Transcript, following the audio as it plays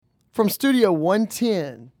from Studio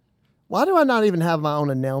 110. Why do I not even have my own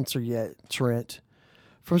announcer yet, Trent?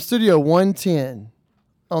 From Studio 110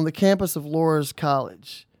 on the campus of Loras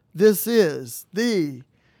College, this is the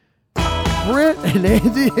Brent and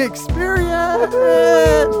Andy Experience.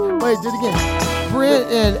 Wait, do it again. Brent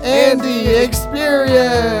and Andy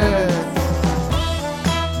Experience.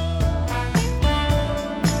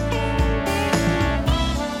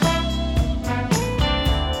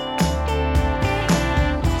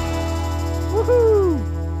 Woohoo!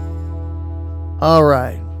 All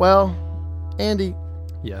right. Well, Andy.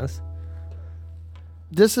 Yes.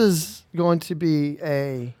 This is going to be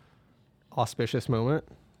a auspicious moment.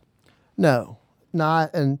 No,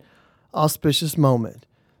 not an auspicious moment.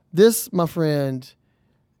 This, my friend,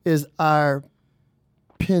 is our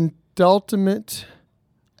penultimate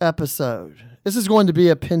episode. This is going to be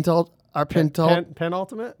a penultimate?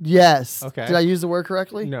 Yes. Okay. Did I use the word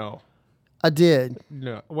correctly? No. I did.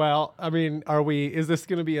 No. Well, I mean, is this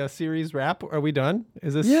going to be a series wrap? Are we done?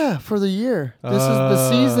 Is this? Yeah, for the year. This is the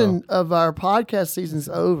season of our podcast season's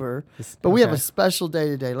over, but we have a special day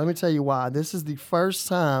today. Let me tell you why. This is the first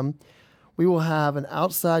time we will have an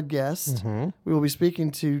outside guest. Mm-hmm. We will be speaking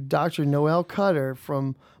to Dr. Noelle Kehr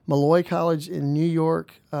from Molloy College in New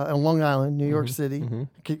York, on Long Island, New York City.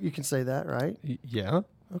 Mm-hmm. You can say that, right? Yeah.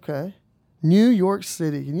 Okay. New York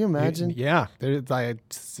City. Can you imagine? Yeah.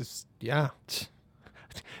 Yeah.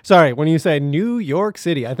 Sorry, when you say New York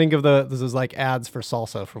City, I think of this is like ads for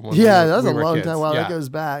salsa from when that's a were long kids. time. Wow, yeah. that goes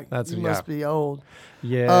back. You must be old.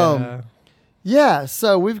 Yeah. Yeah,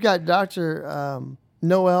 so we've got Dr.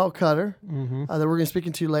 Noelle Kehr that we're going to be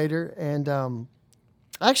speaking to later. And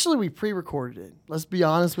actually, we pre-recorded it. Let's be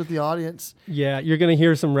honest with the audience. Yeah, you're going to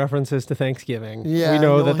hear some references to Thanksgiving. Yeah, we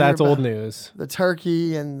know that's old news. The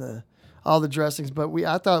turkey and all the dressings. But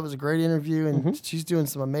I thought it was a great interview, and she's doing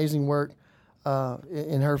some amazing work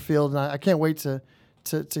in her field. And I can't wait to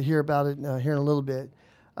hear about it here in a little bit.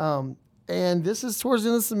 And this is towards the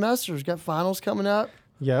end of the semester. We've got finals coming up.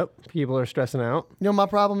 Yep, people are stressing out. You know what my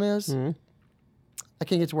problem is? Mm-hmm. I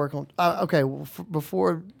can't get to work on. Okay, well,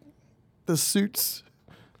 before the suits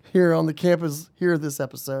here on the campus hear this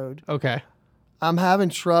episode. Okay. I'm having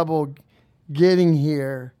trouble getting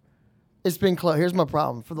here. It's been close. Here's my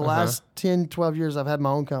problem. For the last 10, 12 years, I've had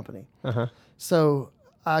my own company. So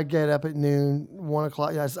I get up at noon, 1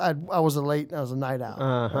 o'clock. Yes, I was a night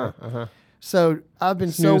owl. Right? So I've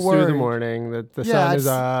been Snooze so worried. Through the morning that the sun is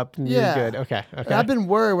up and you're good. Okay. And I've been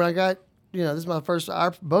worried when I got, this is my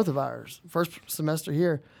both of ours, first semester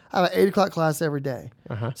here. I have an 8 o'clock class every day.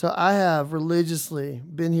 So I have religiously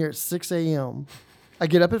been here at 6 a.m. I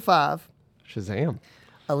get up at 5. Shazam.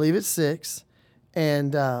 I leave at 6.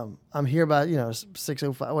 And I'm here by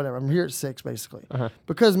 6:05, whatever. I'm here at 6 basically,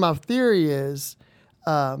 because my theory is,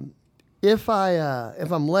 if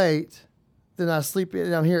I'm late, then I sleep in.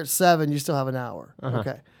 And I'm here at 7. You still have an hour.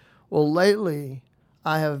 Okay. Well, lately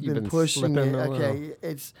I have been pushing it. Okay,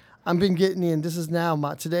 I've been getting in. This is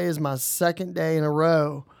today is my second day in a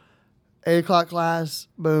row. 8 o'clock class.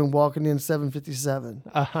 Boom, walking in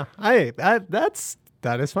 7:57. Hey,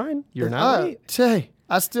 that is fine. You're not late. Hey.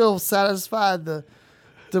 I still satisfied the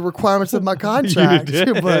requirements of my contract,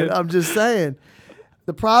 but I'm just saying.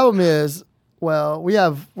 The problem is,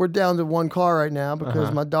 we're down to one car right now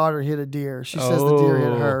because my daughter hit a deer. She says the deer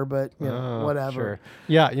hit her, but whatever. Sure.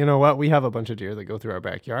 Yeah, you know what? We have a bunch of deer that go through our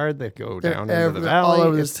backyard. They go down into the valley. All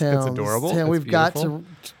over this town. It's adorable. We've got to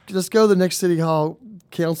let's go to the next city hall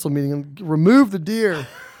council meeting and remove the deer.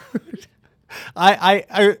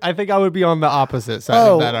 I think I would be on the opposite side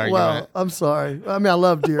of that argument. Well, I'm sorry. I mean, I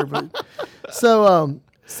love deer, but so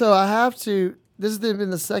I have to. This has been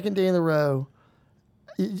the second day in a row,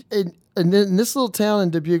 and in this little town in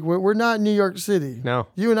Dubuque, we're not New York City. No,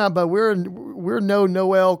 you and I, but we're no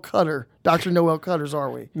Noelle Kehr, Dr. Noelle Kehr's,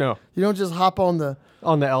 are we? No, you don't just hop on the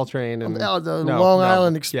L train and the Long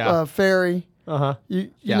Island ferry.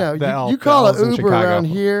 You call an Uber around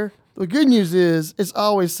here. The good news is it's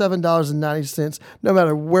always $7.90 no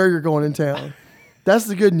matter where you're going in town. That's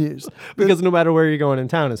the good news. Because no matter where you're going in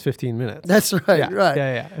town, it's 15 minutes. That's right, right.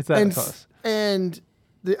 Yeah. It's that close. And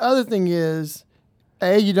the other thing is,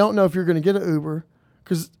 you don't know if you're going to get an Uber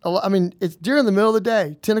because, it's during the middle of the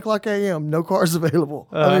day, 10 o'clock a.m., no cars available.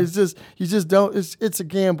 It's just, you just don't, it's a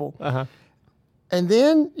gamble. And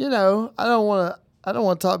then, I don't want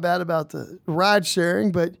to talk bad about the ride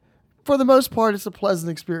sharing, but for the most part, it's a pleasant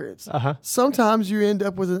experience. Sometimes you end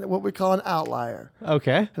up with what we call an outlier.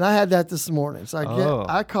 Okay. And I had that this morning. So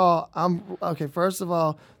first of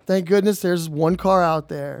all, thank goodness there's one car out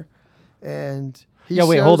there. And Yeah,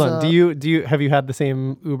 wait, hold on. up. Have you had the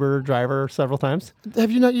same Uber driver several times?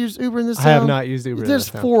 Have you not used Uber in this town? I have not used Uber. There's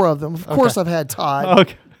in this 4 of them. Of course, I've had Todd.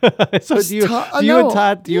 Okay. So do you and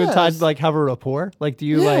Todd yes. like have a rapport? Like do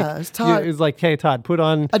you it's Todd. It's like, hey Todd, put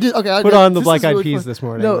on I did okay. put on the Black Eyed really Peas fun. this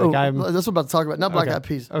morning. No, like, that's what I'm about to talk about. Not Black Eyed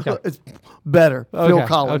Peas. Okay. It's better. Okay. Phil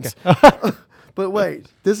Collins. Okay. But wait,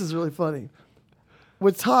 this is really funny.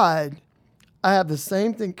 With Todd, I have the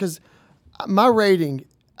same thing because my rating,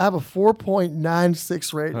 I have a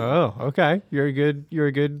 4.96 rating. Oh, okay. You're a good.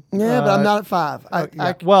 Yeah, but I'm not at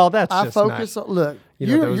 5. Well, that's I just focus not, on. Look,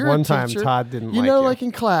 there was you're one a time teacher. Todd didn't you like know, you. like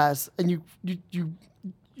in class, and you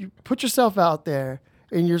put yourself out there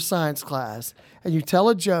in your science class, and you tell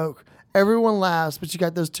a joke. Everyone laughs, but you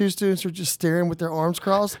got those 2 students who are just staring with their arms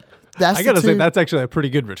crossed. I gotta say that's actually a pretty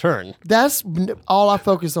good return. That's all I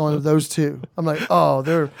focus on of those 2. I'm like, oh,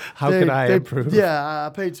 How can I improve? Yeah, I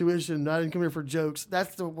paid tuition. I didn't come here for jokes.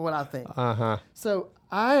 That's what I think. So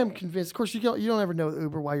I am convinced. Of course, you don't ever know with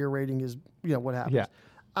Uber why your rating is what happens. Yeah.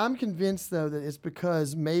 I'm convinced though that it's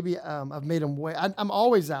because maybe I've made them wait. I'm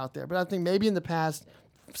always out there, but I think maybe in the past,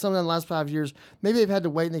 some in the last 5 years, maybe they've had to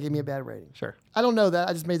wait and they gave me a bad rating. Sure. I don't know that.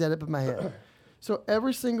 I just made that up in my head. So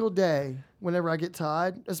every single day, whenever I get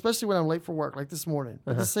Todd, especially when I'm late for work, like this morning,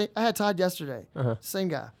 I had Todd yesterday, same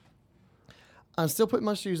guy. I'm still putting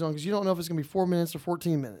my shoes on because you don't know if it's going to be 4 minutes or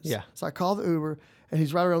 14 minutes. Yeah. So I call the Uber, and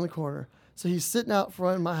he's right around the corner. So he's sitting out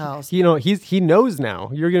front of my house. He knows now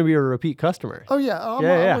you're going to be a repeat customer. Oh, yeah.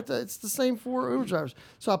 Yeah. It's the same 4 Uber drivers.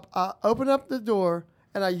 So I open up the door,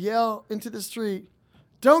 and I yell into the street,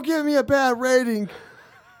 "Don't give me a bad rating.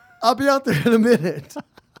 I'll be out there in a minute."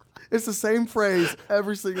 It's the same phrase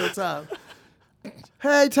every single time.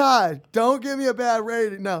 Hey, Todd, don't give me a bad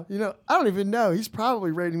rating. No, I don't even know. He's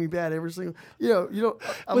probably rating me bad every single. With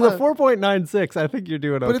a 4.96, I think you're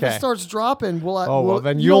doing okay. But if it starts dropping,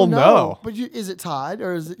 then you'll know. But is it Todd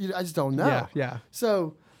or is it? I just don't know. Yeah.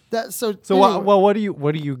 So anyway. What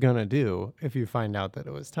are you gonna do if you find out that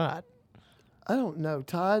it was Todd? I don't know.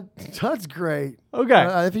 Todd's great.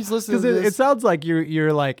 Okay. If he's listening, because it sounds like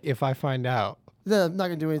you're like, if I find out, then I'm not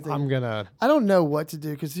gonna do anything. I don't know what to do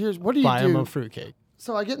because what do you do? Buy him a fruitcake.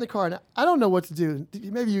 So I get in the car and I don't know what to do.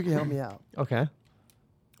 Maybe you can help me out. Okay.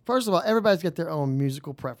 First of all, everybody's got their own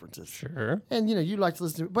musical preferences. Sure. And you like to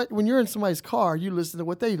listen to, but when you're in somebody's car, you listen to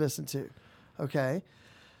what they listen to. Okay.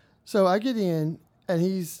 So I get in and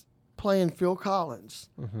he's playing Phil Collins.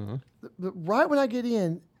 Mm-hmm. Right when I get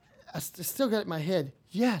in, I still got it in my head.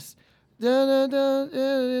 Yes. Tonight,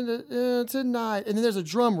 and then there's a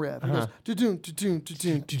drum riff. It goes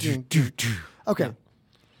okay. Yeah.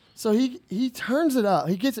 So he turns it up.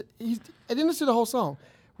 He gets it. I didn't listen to the whole song.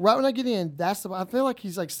 Right when I get in, I feel like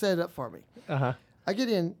he's like set it up for me. I get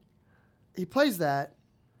in, he plays that.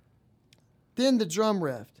 Then the drum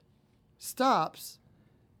riff stops.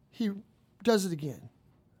 He does it again,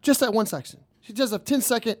 just that one section. He does a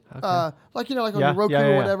 10-second, like on the Roku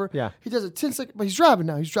or whatever. Yeah. He does a 10-second, but he's driving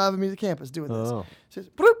now. He's driving me to campus doing this. He says,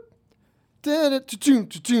 bloop,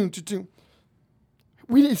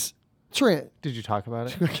 we need Trent. Did you talk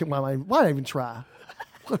about it? Why not even try?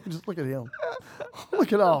 Just look at him.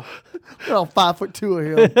 Look at all 5'2"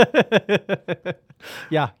 of him.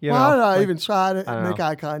 Yeah. Why did I even try to make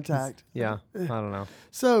eye contact? Yeah. I don't know.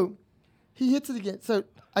 So he hits it again. So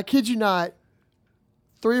I kid you not,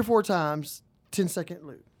 3 or 4 times, 10-second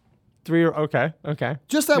loop. 3 or okay.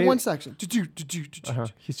 Just that one section.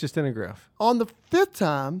 He's just in a groove. On the 5th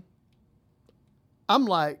time, I'm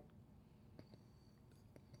like,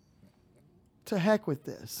 to heck with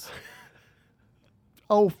this.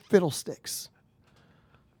 Oh, fiddlesticks.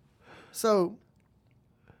 So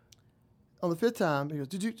on the 5th time, he goes,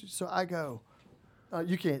 so I go,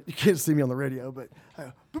 you can't see me on the radio, but I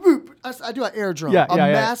go, boop, boop. I do an air drum,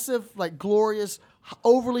 massive, like glorious,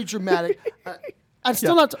 overly dramatic. I'm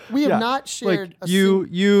still not. We have not shared. Like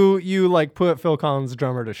you like put Phil Collins'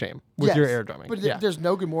 drummer to shame with your air drumming. But there's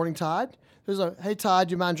no good morning, Todd. There's a hey Todd,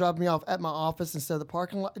 do you mind dropping me off at my office instead of the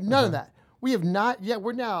parking lot? None of that. We have not yet.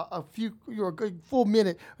 We're now you're a good full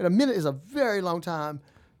minute, and a minute is a very long time.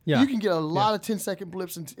 Yeah. You can get a lot of 10-second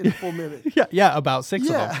blips in a full minute. Yeah, about 6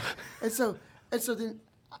 of them. And so then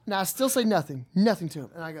now I still say nothing to him,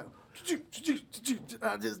 and I go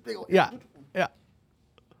this big old yeah.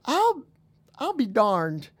 I'll be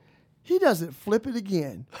darned. He doesn't flip it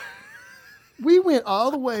again. We went all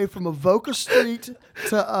the way from Avoca Street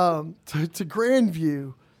to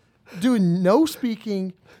Grandview, doing no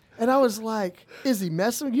speaking, and I was like, "Is he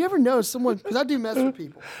messing with you?" You ever know someone? Because I do mess with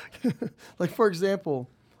people. Like for example,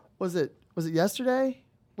 was it we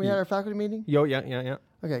had our faculty meeting? Yeah.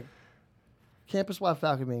 Okay, campus-wide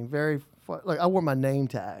faculty meeting, very far, like I wore my name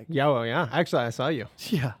tag. Yeah, well, yeah. Actually, I saw you.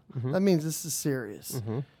 Yeah, Mm-hmm. that means this is serious.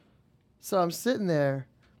 Mm-hmm. So I'm sitting there,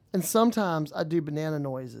 and sometimes I do banana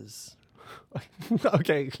noises.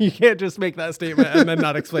 Okay, you can't just make that statement and then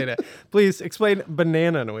not explain it. Please explain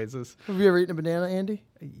banana noises. Have you ever eaten a banana, Andy?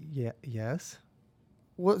 Yeah. Yes.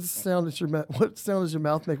 What sound does your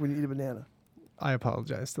mouth make when you eat a banana? I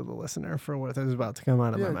apologize to the listener for what is about to come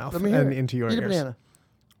out of my mouth let me hear and it. into your Eat ears. a banana.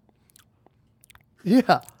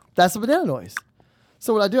 Yeah, that's a banana noise.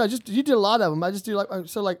 So what I do, you did a lot of them. I just do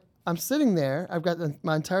like I'm sitting there. I've got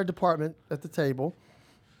my entire department at the table,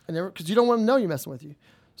 and because you don't want them to know you're messing with you.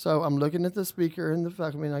 So I'm looking at the speaker and the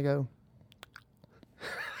faculty, and I go,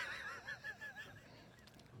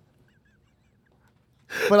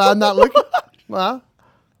 but I'm not looking. Well,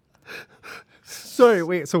 Sorry,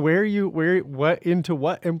 wait. So what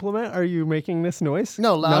implement are you making this noise?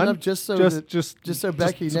 no, loud None? enough just so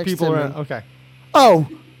Becky so next people to me. around. Okay. Oh,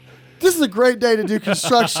 this is a great day to do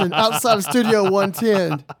construction outside of Studio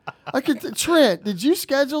 110. Trent, did you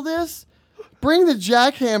schedule this? Bring the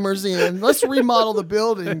jackhammers in. Let's remodel the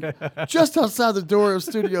building just outside the door of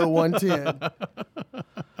Studio 110.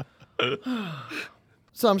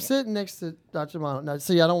 So I'm sitting next to Dr. Mono. Now,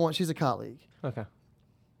 see, she's a colleague. Okay.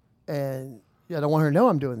 And I don't want her to know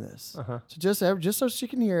I'm doing this. Uh-huh. So just so she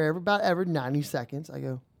can hear about every 90 seconds, I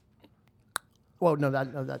go, whoa, no,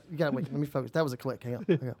 that you gotta wait. Let me focus. That was a click. Hang on.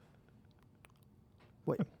 I go,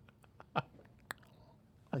 wait.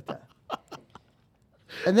 Like that.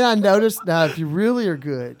 And then I noticed, now if you really are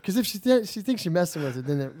good, because if she thinks you're messing with it,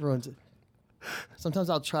 then it ruins it. Sometimes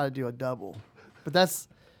I'll try to do a double. But let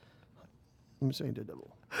me show you do a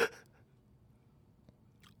double.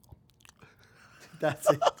 That's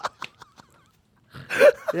it.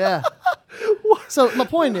 Yeah. So my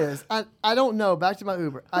point is, I don't know, back to my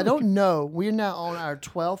Uber, I don't know, we're now on our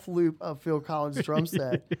 12th loop of Phil Collins' drum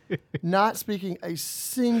set, not speaking a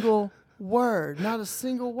single word, not a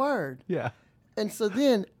single word. Yeah. And so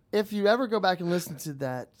then, if you ever go back and listen to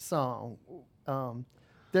that song,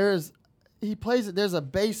 he plays it, there's a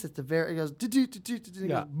bass at the very, it goes, do-do-do-do-do-do,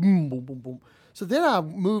 Yeah. goes boom, boom, boom, boom. So then I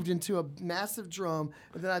moved into a massive drum,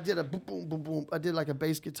 and then I did a boom, boom, boom, boom. I did like a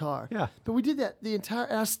bass guitar. Yeah. But we did that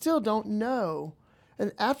and I still don't know.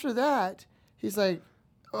 And after that, he's like,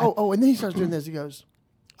 and then he starts doing this. He goes,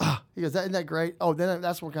 isn't that great? Oh, then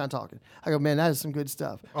that's what we're kind of talking. I go, man, that is some good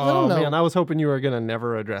stuff. I don't know. Man, I was hoping you were going to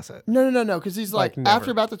never address it. No, because he's like never.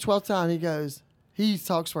 after about the 12th time, he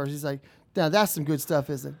talks first. He's like, now that's some good stuff,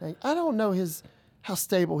 isn't it? I don't know how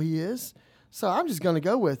stable he is. So I'm just going to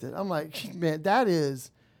go with it. I'm like, man, that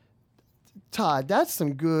is, Todd, that's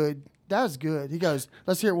some good, that's good. He goes,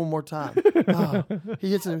 let's hear it one more time.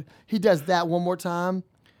 He does that one more time.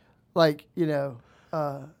 Like, he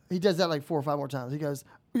does that like 4 or 5 more times. He goes,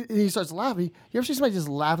 he starts laughing. You ever see somebody just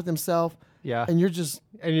laugh at themselves? Yeah. And you're just...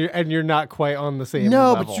 And you're not quite on the same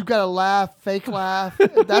No, level. but you got to laugh, fake laugh.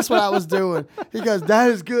 That's what I was doing. He goes, that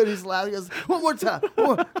is good. He's laughing. He goes, one more time.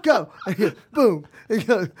 Go. And he goes, boom.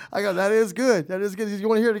 I go, that is good. That is good. You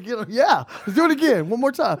want to hear it again? Yeah. Let's do it again. One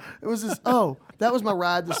more time. It was just, that was my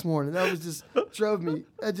ride this morning. That was just, drove me.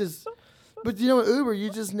 But you know what, Uber, you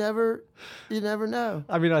never know.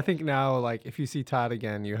 I mean, I think now, like, if you see Todd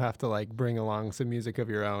again, you have to, like, bring along some music of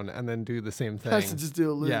your own and then do the same thing. Has to just do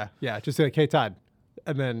a loop. Yeah. Just be like, hey, Todd.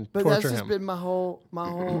 And then but torture that's just him. been my whole.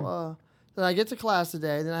 Then I get to class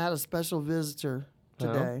today. Then I had a special visitor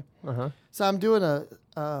today. Uh-huh. So I'm doing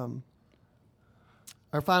our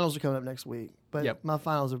finals are coming up next week. But my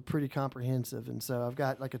finals are pretty comprehensive, and so I've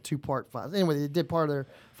got like a 2-part final. Anyway, they did part of their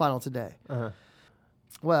final today. Uh-huh.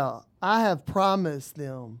 Well, I have promised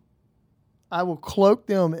them I will cloak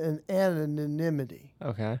them in anonymity.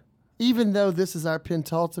 Okay. Even though this is our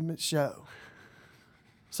penultimate show.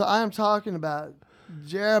 So I am talking about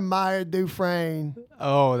Jeremiah Dufresne.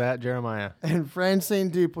 Oh, that Jeremiah. And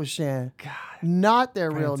Francine Duplichin. God. Not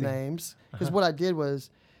their real names. Because what I did was,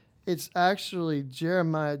 it's actually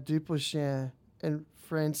Jeremiah Duplichin and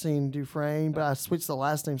Francine Dufresne, but I switched the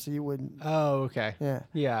last name so you wouldn't. Oh, okay. Yeah.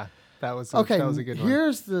 Yeah. That was a good one.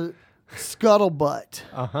 Here's the scuttlebutt.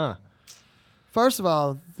 Uh-huh. First of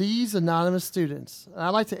all, these anonymous students, and I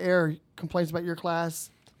like to air complaints about your class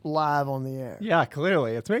live on the air. Yeah,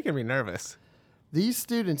 clearly. It's making me nervous. These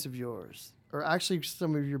students of yours are actually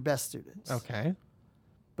some of your best students. Okay.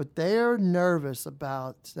 But they are nervous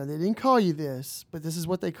about, now they didn't call you this, but this is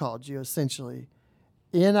what they called you essentially,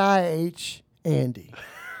 NIH Andy.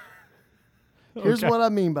 Here's what I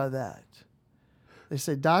mean by that. They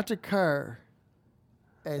say Dr. Kehr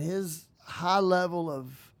and his high level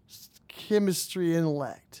of chemistry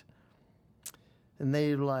intellect. And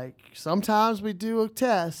they like, sometimes we do a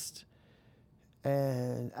test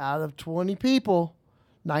And out of 20 people,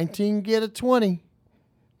 19 get a 20.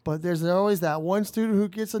 But there's always that one student who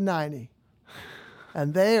gets a 90.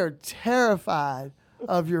 And they are terrified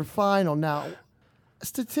of your final. Now,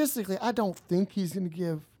 statistically, I don't think he's going to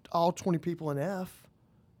give all 20 people an F.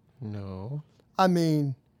 No. I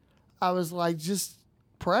mean, I was like, just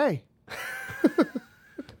pray.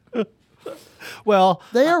 Well,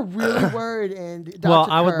 they are really worried, and Dr. Well,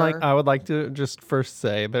 Kehr, I would like to just first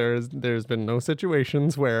say there's been no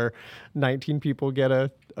situations where 19 people get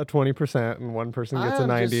a 20% and one person gets a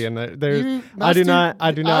 90, and there's I do not.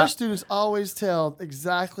 Our students always tell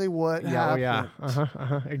exactly what happened.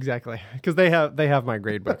 Yeah, exactly, because they have my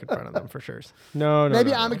grade book in front of them for sure. No, Maybe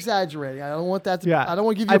no, I'm no. exaggerating. I don't want that to. Yeah. I don't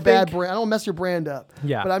want to give you a bad brand. I don't want to mess your brand up.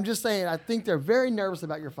 Yeah. But I'm just saying, I think they're very nervous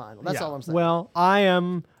about your final. That's all I'm saying. Well, I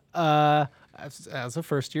am. As a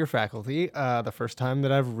first-year faculty, the first time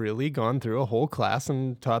that I've really gone through a whole class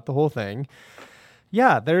and taught the whole thing,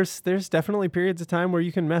 yeah, there's definitely periods of time where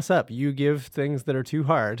you can mess up. You give things that are too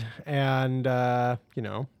hard, and I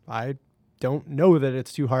don't know that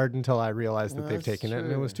it's too hard until I realize that they've taken it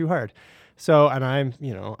and it was too hard. So, and I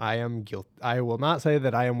am guilty. I will not say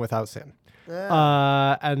that I am without sin.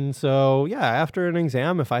 Yeah. And so, yeah, after an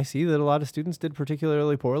exam, if I see that a lot of students did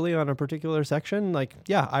particularly poorly on a particular section,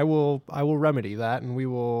 I will remedy that, and we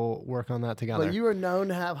will work on that together. But you are known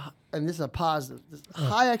to have, and this is a positive,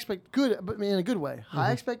 high but in a good way,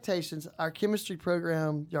 high expectations. Our chemistry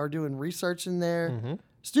program, y'all are doing research in there,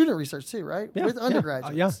 student research too, right? Yeah, With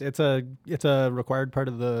undergraduates. It's a required part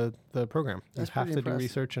of the program. That's you have pretty to impressive. do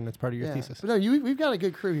research, and it's part of your thesis. But no, we've got a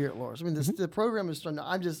good crew here at Loras. I mean, the program is starting.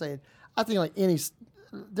 I'm just saying. I think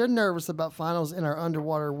they're nervous about finals in our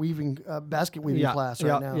underwater weaving, basket weaving class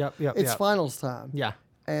right now. It's finals time. Yeah.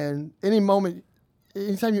 And anytime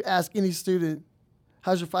you ask any student,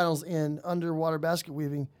 how's your finals in underwater basket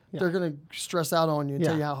weaving, they're going to stress out on you and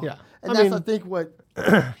tell you how hard. Yeah. And I think what...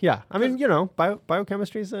 Yeah. I mean,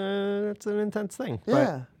 biochemistry is it's an intense thing.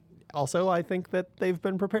 Yeah. But also, I think that they've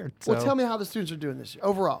been prepared. So. Well, tell me how the students are doing this year,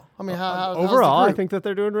 overall. I mean, overall, I think that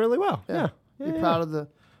they're doing really well. Yeah. You're proud of the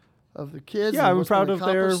kids. Yeah, I'm proud of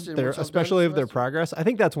their especially of their progress. I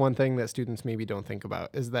think that's one thing that students maybe don't think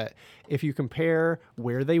about is that if you compare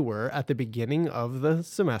where they were at the beginning of the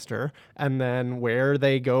semester and then where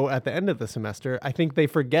they go at the end of the semester, I think they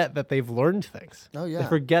forget that they've learned things. Oh yeah, they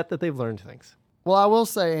forget that they've learned things. Well, I will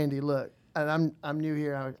say, Andy, look, and I'm new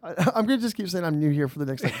here. I'm going to just keep saying I'm new here for the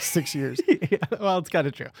next 6 years. Yeah, well, it's kind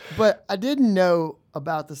of true. But I didn't know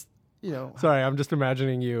about this. Sorry, I'm just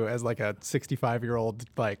imagining you as like a 65-year-old,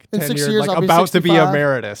 like in 6 tenured, years, like I'll about be to be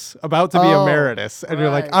emeritus, and you're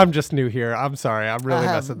like, right. I'm just new here. I'm sorry, I'm really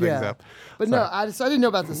messing things up. But sorry. no, I didn't know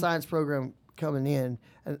about the science program coming in,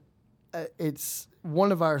 and it's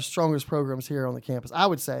one of our strongest programs here on the campus. I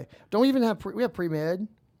would say, don't we even have we have pre-med?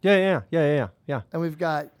 Yeah. And we've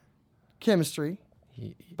got chemistry.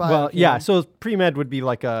 Well, yeah. So pre-med would be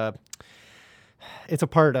like it's a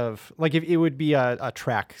part of, like, if it would be a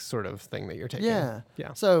track sort of thing that you're taking. Yeah.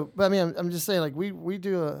 Yeah. So, but I mean, I'm just saying, like, we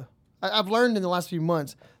do I've learned in the last few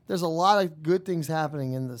months, there's a lot of good things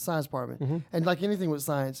happening in the science department. And like anything with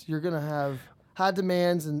science, you're going to have high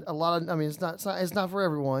demands and a lot of, I mean, it's not for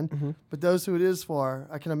everyone, but those who it is for,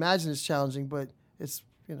 I can imagine it's challenging, but it's,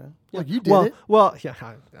 like you did it. Well, yeah,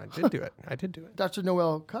 I did do it. I did do it. Dr.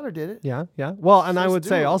 Noelle Cutter did it. Yeah. Well, and I would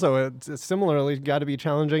say it. also it's similarly got to be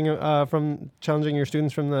challenging from challenging your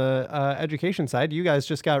students from the education side. You guys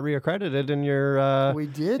just got reaccredited in your we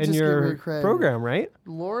did in just your get reaccredited. program, right?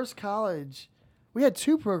 Loras College, we had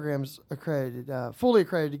 2 programs accredited, fully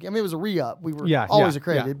accredited. I mean, it was a re-up. We were always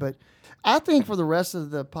accredited, but I think for the rest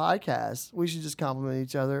of the podcast, we should just compliment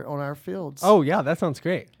each other on our fields. Oh yeah, that sounds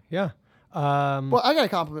great. Yeah. Well, I got a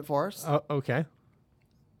compliment for us. Okay. Did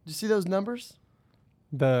you see those numbers?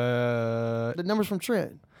 The numbers from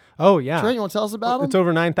Trent. Oh yeah. Trent, you want to tell us about them? It's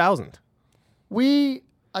over 9,000.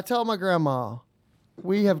 I tell my grandma,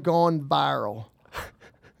 we have gone viral,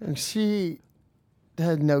 and she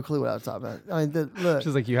had no clue what I was talking about. I mean, look.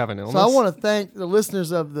 She's like, you have an illness. So I want to thank the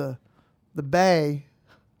listeners of the Bay,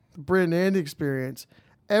 the Brent and Andy experience.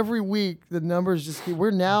 Every week, the numbers just keep.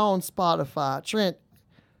 We're now on Spotify. Trent,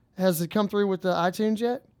 has it come through with the iTunes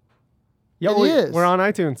yet? Yeah, it is. We're on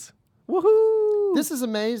iTunes. Woohoo! This is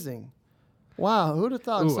amazing. Wow, who'd have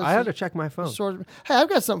thought? Ooh, I had to check my phone. Hey, I've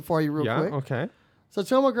got something for you real quick. Yeah, okay. So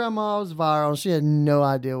tell my grandma I was viral, and she had no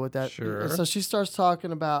idea what that. Sure. So she starts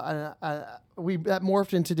talking about, that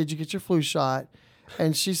morphed into, did you get your flu shot?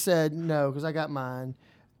 And she said no, because I got mine.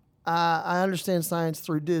 I understand science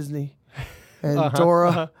through Disney. And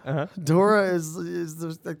Dora is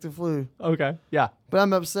like the flu. Okay, yeah. But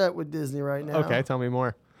I'm upset with Disney right now. Okay, tell me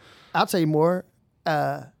more. I'll tell you more.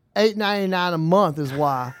 $8.99 a month is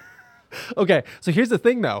why. Okay, so here's the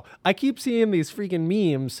thing, though. I keep seeing these freaking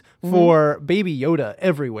memes for Baby Yoda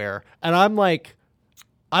everywhere, and I'm like,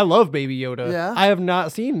 I love Baby Yoda. Yeah. I have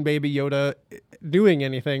not seen Baby Yoda doing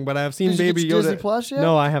anything, but I have seen Did you Baby get Yoda. Disney Plus yet?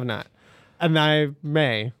 No, I have not, and I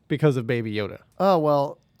may because of Baby Yoda. Oh,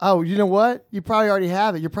 well. Oh, you know what? You probably already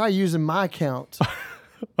have it. You're probably using my account.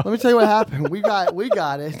 Let me tell you what happened. We got it. We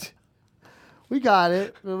got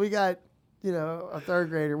it. But we got, a third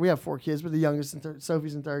grader. We have 4 kids, but the youngest,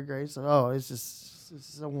 Sophie's in 3rd grade. So, it's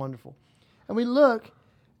so wonderful. And we look,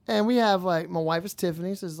 and we have, like, my wife is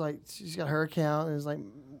Tiffany. So, it's like, she's got her account. And it's like,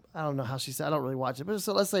 I don't know how she said. I don't really watch it. But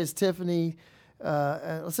so let's say it's Tiffany.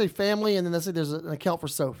 Let's say family. And then let's say there's an account for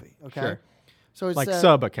Sophie. Okay. Sure. So it's like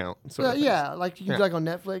sub account. Yeah, like you can do like on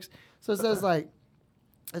Netflix. So it says like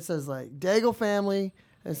Daigle family,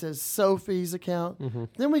 and it says Sophie's account. Mm-hmm.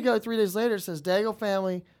 Then we go 3 days later. It says Daigle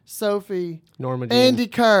family, Sophie, Norma Jean. Andy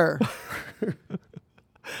Kehr.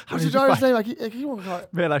 What's your daughter's name? I keep wanting to call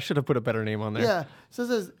it. Man, I should have put a better name on there. Yeah. So it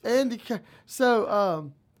says Andy Kehr.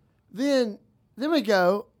 So then we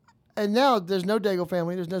go, and now there's no Daigle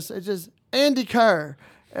family. There's no. It's just Andy Kehr.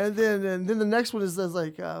 And then the next one is says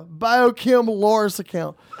like Biochem Loris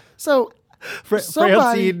account. So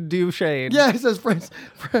Francine Duchesne. Yeah, it says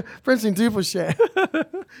Francine Duchesne.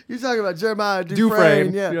 You're talking about Jeremiah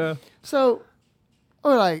Dufresne. Yeah. So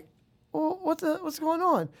we're like, well, what's going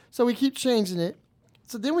on? So we keep changing it.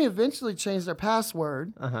 So then we eventually changed our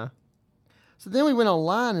password. Uh-huh. So then we went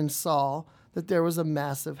online and saw that there was a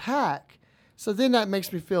massive hack. So then that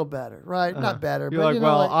makes me feel better, right? Uh-huh. Not better, You're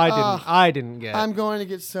but like, I didn't get. I'm going to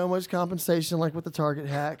get so much compensation, like with the Target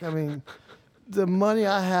hack. I mean, the money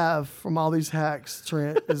I have from all these hacks,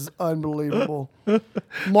 Trent, is unbelievable.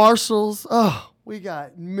 Marshalls, we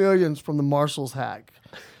got millions from the Marshalls hack.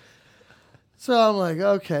 So I'm like,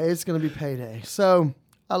 okay, it's going to be payday. So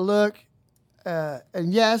I look,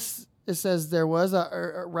 and yes, it says there was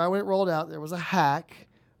right when it rolled out, there was a hack.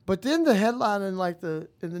 But then the headline in the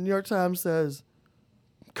New York Times says,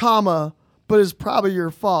 comma, but it's probably your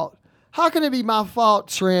fault. How can it be my fault,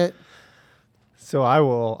 Trent? So I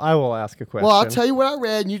will ask a question. Well, I'll tell you what I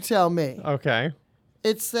read and you tell me. Okay.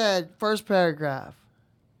 It said, first paragraph,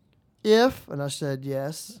 if, and I said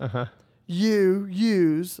yes, you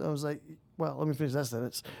use, I was like, well, let me finish that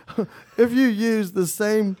sentence. If you use the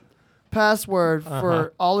same password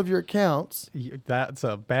for all of your accounts. That's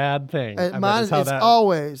a bad thing. And mine is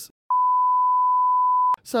always.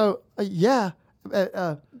 So,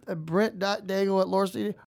 Brent.Daigle at Lawrence.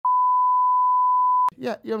 Yeah, you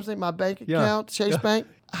know what I'm saying? My bank account, Chase Bank.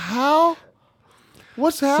 How?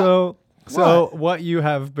 What's happening? So what you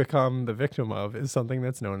have become the victim of is something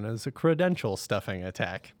that's known as a credential stuffing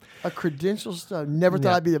attack. A credential stuff. Never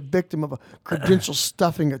thought I'd be the victim of a credential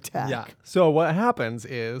stuffing attack. Yeah. So what happens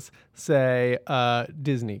is, say,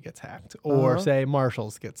 Disney gets hacked, or say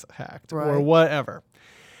Marshalls gets hacked, or whatever.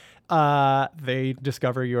 They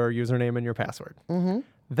discover your username and your password. Mm-hmm.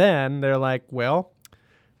 Then they're like, well,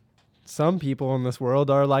 some people in this world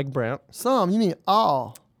are like Brent. Some? You mean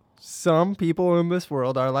all? Some people in this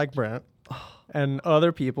world are like Brent. And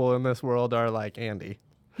other people in this world are like Andy.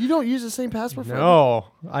 You don't use the same password for No.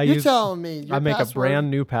 You're telling me your I make password, a brand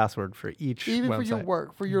new password for each even website. for your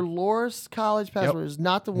work. For your Loris College password is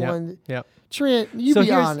not the one. Yep. Trent,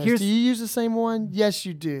 be honest. Do you use the same one? Yes,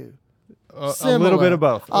 you do. A little bit of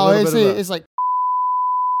both. It's like...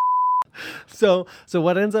 So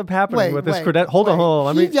what ends up happening with this credential... Hold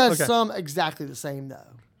on. He does some exactly the same, though.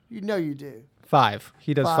 You know you do. 5.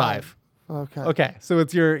 He does 5. Okay. So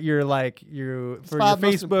it's your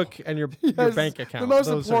Facebook and your bank account.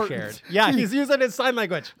 Those are shared. Yeah, he's using his sign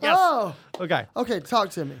language. Yes. Oh. Okay. Okay, talk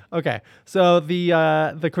to me. Okay. So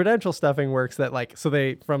the credential stuffing works that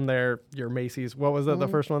from your Macy's. What was the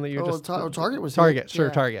first one that you just Target was Target. Sure,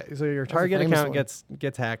 yeah. Target. So your Target account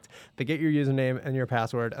gets hacked. They get your username and your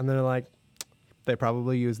password, and they're like, they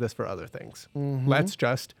probably use this for other things. Mm-hmm. Let's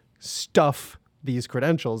just stuff these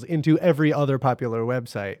credentials into every other popular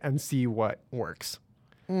website and see what works.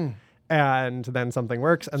 And then something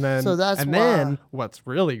works, and then then what's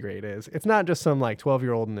really great is it's not just some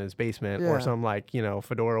 12-year-old in his basement or some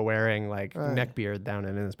fedora wearing neckbeard down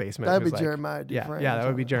in his basement. That'd be Jeremiah. Yeah, that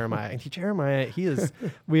would be Jeremiah. And Jeremiah, he is.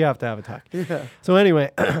 We have to have a talk. Yeah. So anyway.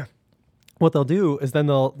 What they'll do is then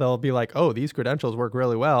they'll be like, oh, these credentials work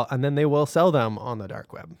really well, and then they will sell them on the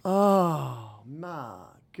dark web. Oh my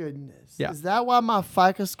goodness! Yeah. Is that why my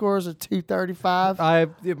FICO scores are 235?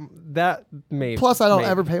 That may. Plus, I don't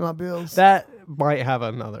ever pay my bills. That might have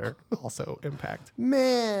another also impact.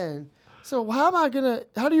 Man, so how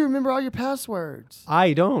do you remember all your passwords?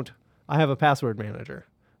 I don't. I have a password manager.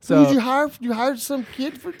 So did you hired some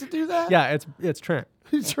kid to do that? yeah, it's Trent.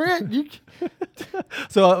 Trent,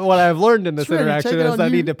 So what I've learned in this Trent, interaction is I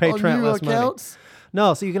need to pay Trent less accounts? money.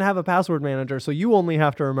 No, so you can have a password manager, so you only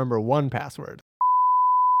have to remember one password.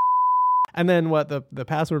 And then what the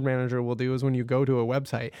password manager will do is when you go to a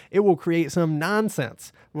website, it will create some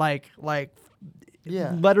nonsense like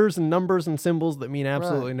letters and numbers and symbols that mean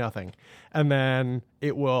absolutely nothing. And then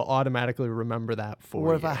it will automatically remember that for you.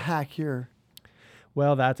 What if I hack your...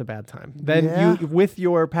 Well, that's a bad time. Then you, with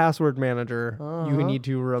your password manager, you need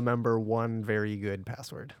to remember one very good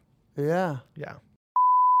password. Yeah. Yeah.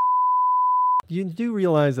 You do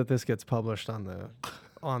realize that this gets published on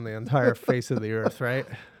the entire face of the earth, right?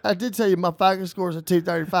 I did tell you my FICO score is a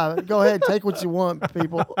 235. Go ahead, take what you want,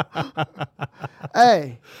 people.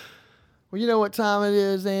 Hey, well, you know what time it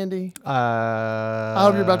is, Andy? I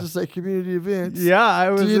hope you're about to say community events. Yeah, I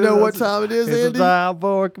was. Do you know what time it is, Andy? It's time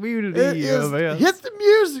for community events. Hit the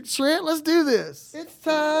music, Trent. Let's do this. It's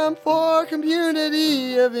time for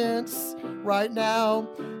community events. Right now,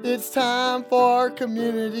 it's time for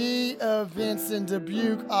community events in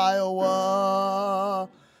Dubuque, Iowa.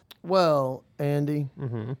 Well, Andy,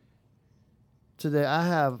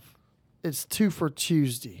 today it's 2 for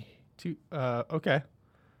Tuesday. Okay.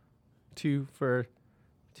 2 for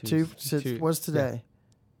Tuesday. What's today?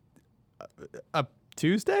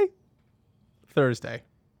 Tuesday? Thursday?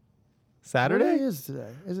 Saturday? What day is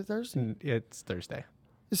today? Is it Thursday? It's Thursday.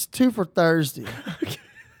 It's 2 for Thursday.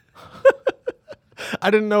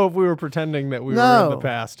 I didn't know if we were pretending that we were in the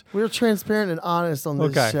past. We were transparent and honest on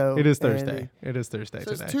this show. It is Thursday. Andy. It is Thursday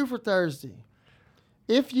today. It's 2 for Thursday.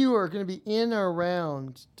 If you are going to be in or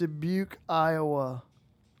around Dubuque, Iowa,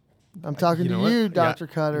 I'm talking to you, Dr.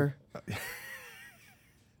 Cutter.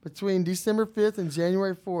 Between December 5th and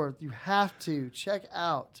January 4th, you have to check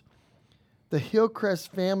out the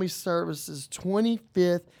Hillcrest Family Services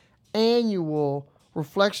 25th annual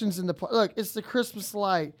Reflections in the Park. Look, it's the Christmas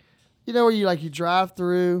light. You know where you drive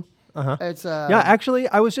through. It's yeah. Actually,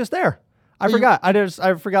 I was just there. I forgot.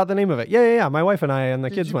 I forgot the name of it. Yeah. My wife and I and the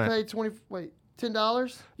kids went. Did you pay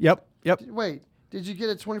 $10? Yep. Wait. Did you get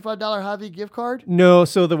a $25 Hy-Vee gift card? No,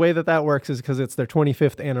 so the way that works is because it's their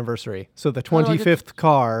 25th anniversary. So the 25th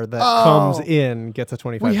car that comes in gets a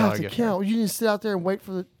 $25 gift card. We have to count. You didn't sit out there and wait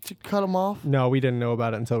to cut them off? No, we didn't know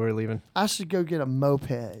about it until we were leaving. I should go get a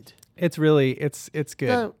moped. It's really, it's good.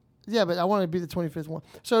 No, yeah, but I want to be the 25th one.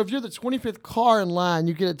 So if you're the 25th car in line,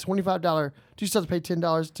 you get a $25. Do you still have to pay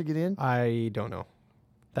 $10 to get in? I don't know.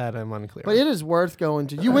 That I'm unclear. But it is worth going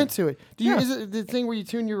to. You went to it. Is it the thing where you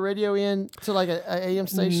tune your radio in to like a AM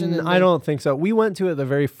station? I don't think so. We went to it the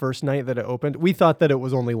very first night that it opened. We thought that it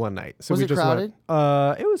was only one night. So was we it just crowded?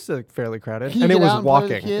 It was fairly crowded. Can you and it get was out and play with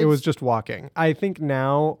the walking. kids? It was just walking. I think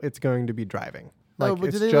now it's going to be driving. But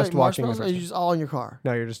it's do they just like walking. marshmallows, or are you just all in your car?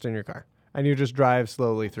 No, you're just in your car. And you just drive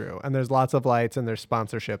slowly through. And there's lots of lights and there's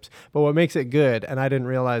sponsorships. But what makes it good, and I didn't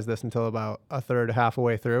realize this until about half a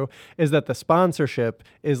way through, is that the sponsorship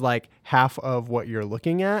is like half of what you're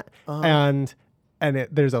looking at. And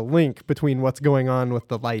there's a link between what's going on with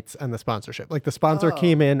the lights and the sponsorship. Like the sponsor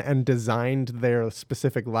came in and designed their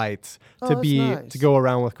specific lights to go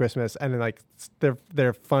around with Christmas. And like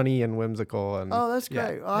they're funny and whimsical. And that's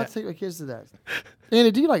great. Yeah, I'll have to take my kids to that.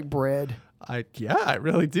 Andy, do you like bread? I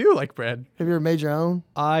really do like bread. Have you ever made your own?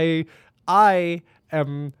 I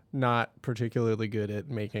am not particularly good at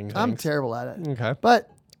making things. I'm terrible at it. Okay. But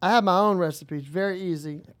I have my own recipe. It's very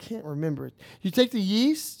easy. I can't remember it. You take the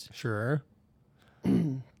yeast. Sure.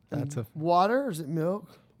 That's water, or is it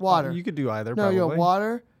milk? Water. You could do either, no, probably. you have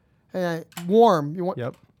water and warm. You want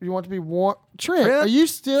You want to be warm. Trent, are you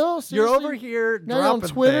still? You're over here now you're on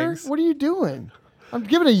Twitter? Things. What are you doing? I'm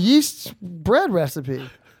giving a yeast bread recipe.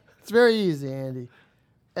 It's very easy, Andy.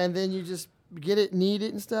 And then you just get it, knead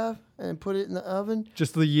it and stuff, and put it in the oven.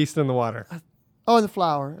 Just the yeast and the water. And the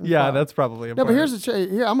flour. That's probably important. No, but here's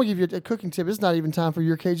here. I'm gonna give you a cooking tip. It's not even time for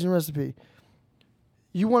your Cajun recipe.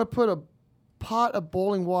 You want to put a pot of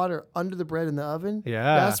boiling water under the bread in the oven.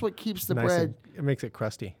 Yeah, that's what keeps the bread. It makes it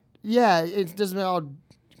crusty. Yeah, it doesn't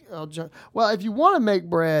all junk. Well, if you want to make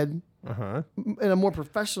bread in a more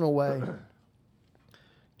professional way,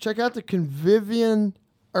 check out the Convivian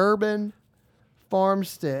Urban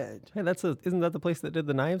Farmstead. Hey, isn't that the place that did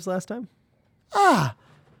the knives last time?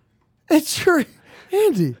 It's true,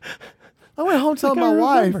 Andy. I went home telling my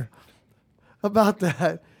wife about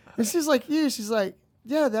that, and she's like, she's like,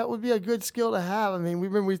 yeah, that would be a good skill to have. I mean,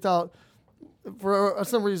 we thought for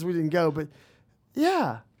some reason we didn't go, but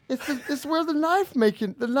yeah, it's where the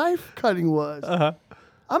knife cutting was.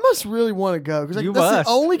 I must really want to go because that's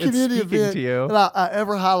the only community event that I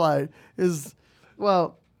ever highlight is,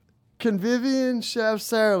 well, Convivian Chef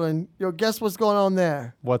Saralin, guess what's going on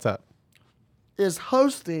there? What's up? Is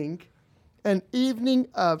hosting an evening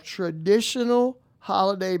of traditional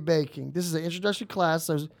holiday baking. This is an introductory class,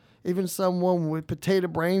 so even someone with potato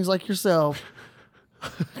brains like yourself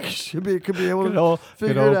could be able to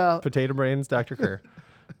figure it out. Potato brains, Dr. Kehr.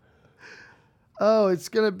 Oh, it's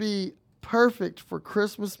going to be perfect for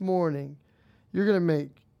Christmas morning. You're going to make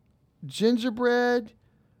gingerbread,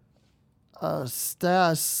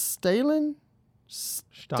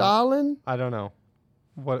 Stalin? I don't know.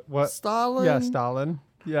 What? Stalin? Yeah, Stalin.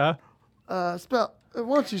 Yeah. Why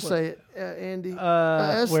don't you say it, Andy?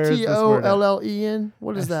 Where is this word at? Stollen?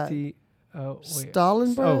 What is that?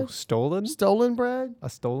 Stalin bread? Oh, stolen? Stolen bread? A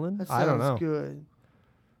stolen? That I don't know. sounds good.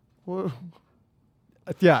 Well,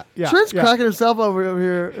 yeah. Trent's cracking himself over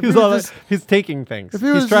here. He's taking things.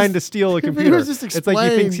 He He's trying just- to steal a if he computer. was just It's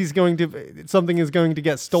like he thinks explain- something is going to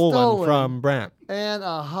get stolen from Brent. And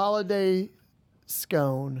a holiday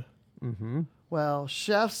scone. Mm-hmm. Well,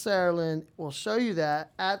 Chef Saralin will show you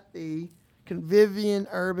that at the Convivian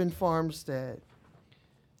Urban Farmstead.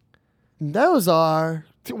 Those are,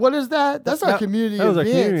 what is that? That's our community those events.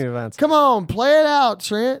 are community events. Come on, play it out,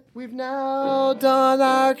 Trent. We've now done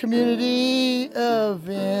our community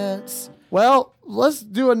events. Well, let's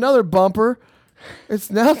do another bumper.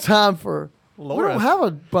 It's now time for, we Loris. don't have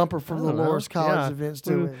a bumper for the don't know. Loris College Yeah. events,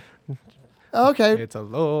 do we? Okay. It's a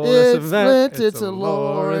Loris event. It's a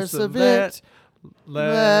Loris event.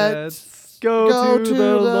 Let's go to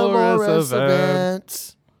the Loris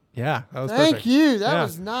event. Yeah, that was Thank perfect. you. That Yeah.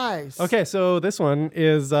 was nice. Okay, so this one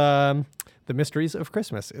is The Mysteries of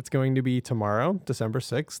Christmas. It's going to be tomorrow, December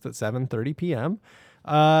 6th at 7:30 p.m.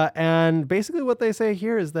 And basically what they say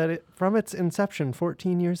here is that from its inception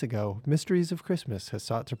 14 years ago, Mysteries of Christmas has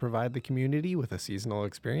sought to provide the community with a seasonal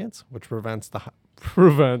experience which presents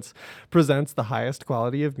the highest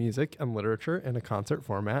quality of music and literature in a concert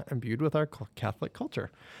format imbued with our Catholic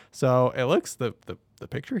culture. So it looks, the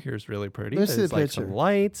picture here is really pretty. Let's see There's the like picture. some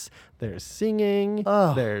lights, there's singing,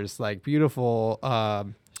 Oh. there's like beautiful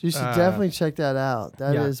You should definitely check that out.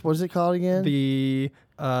 That is, yeah. what is it called again? the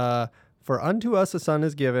For unto us a son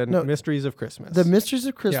is given, No, Mysteries of Christmas. The Mysteries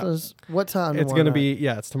of Christmas. What time? It's going to be,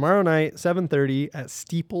 it's tomorrow night, 7:30 at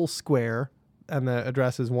Steeple Square, and the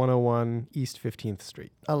address is 101 East 15th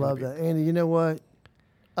Street. I love that, Andy. You know what?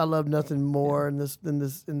 I love nothing more in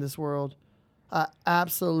this world. I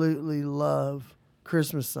absolutely love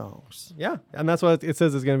Christmas songs. Yeah, and that's what it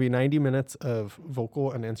says is going to be 90 minutes of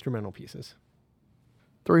vocal and instrumental pieces.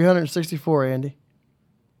 364, Andy.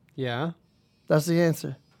 Yeah. That's the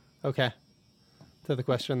answer. Okay. To the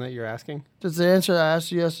question that you're asking? That's the answer I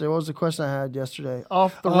asked you yesterday. What was the question I had yesterday?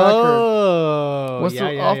 Off the record. Oh, What's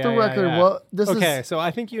off the record? What this okay, is? so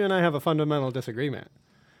I think you and I have a fundamental disagreement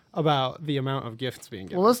about the amount of gifts being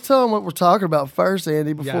given. Well, let's tell them what we're talking about first,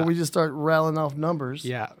 Andy, before Yeah. we just start rattling off numbers.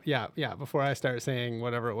 Yeah. Before I start saying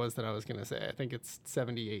whatever it was that I was going to say, I think it's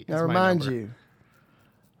 78. Now, is my remind number. you,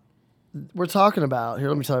 we're talking about here.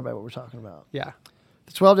 Let me tell you about what we're talking about. Yeah.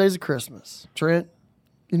 The 12 Days of Christmas. Trent,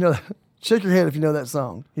 you know, shake your head if you know that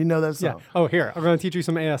song. You know that Yeah. song. Oh, here, I'm going to teach you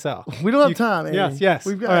some ASL. We don't have time, Andy. Yes.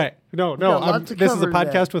 We've got, All right. No. got a lot to This is a cover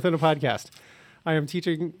today. podcast within a podcast. I am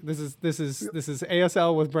teaching. This is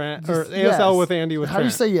ASL with Brent or ASL Yes. with Andy with How do you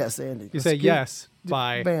Trent. say yes, Andy? You Let's say get- yes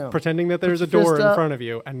by bam. pretending that there's a Put your door fist in up. front of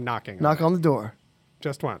you and knocking. Knock on the door.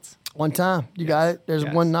 Just once. One time. You got it. There's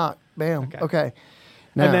Yes. one knock. Bam. Okay. Okay.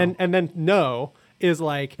 Now, And then no is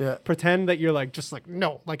like Yeah. pretend that you're like just like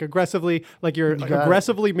no, like aggressively, like you're like got it.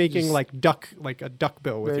 aggressively making Just- like a duck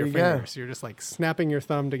bill with There your you go. fingers. You're just like snapping your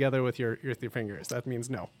thumb together with your fingers. That means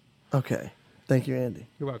no. okay. Thank you, Andy.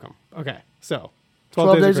 You're welcome. Okay. So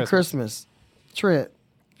 12 Days of Christmas. Trent,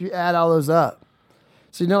 if you add all those up,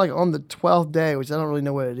 so you know, like on the 12th day, which I don't really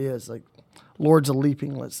know what it is, like Lords of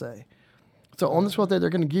Leaping, let's say. So on the 12th day, they're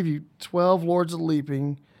going to give you 12 Lords of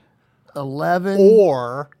Leaping, 11.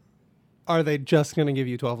 Or are they just going to give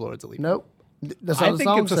you 12 Lords of Leaping? Nope. That's I how the think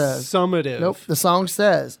song it's a says. summative. Nope. The song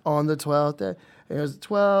says on the 12th day, there's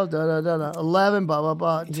 12, 11, blah, blah,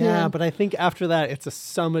 blah, 10. Yeah, but I think after that it's a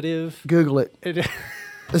summative. Google it.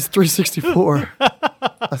 It's 364.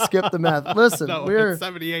 I skipped the math. Listen, no, we're it's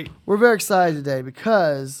 78. very excited today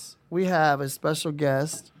because we have a special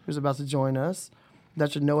guest who's about to join us,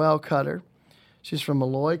 Dr. Noelle Cutter. She's from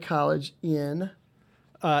Molloy College in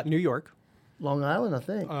New York. Long Island, I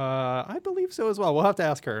think. I believe so as well. We'll have to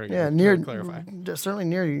ask her again. Yeah, to near clarify. certainly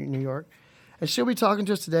near New York. And she'll be talking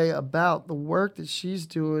to us today about the work that she's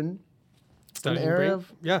doing in the area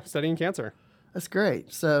of. Studying cancer. That's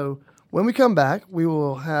great. So when we come back, we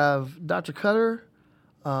will have Dr. Cutter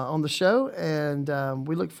on the show, and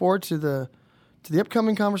we look forward to the to the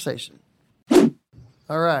upcoming conversation.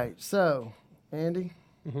 All right, so Andy,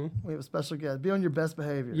 we have a special guest. Be on your best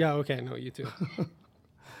behavior. Yeah, okay, no, you too.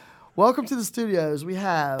 Welcome to the studios. We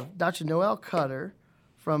have Dr. Noelle Cutter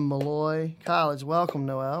from Molloy College. Welcome,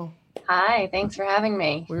 Noelle. Hi, thanks for having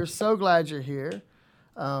me. We're so glad you're here.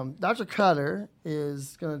 Dr. Cutter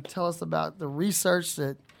is going to tell us about the research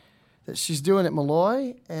that she's doing at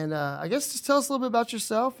Molloy. And I guess just tell us a little bit about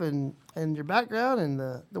yourself and your background and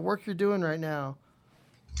the work you're doing right now.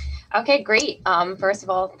 Okay, great. First of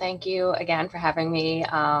all, thank you again for having me.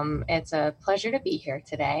 It's a pleasure to be here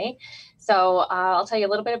today. So I'll tell you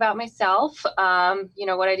a little bit about myself, what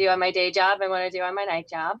I do on my day job and what I do on my night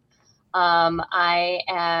job. I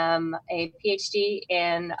am a Ph.D.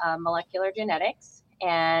 in molecular genetics,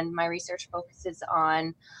 and my research focuses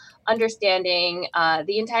on understanding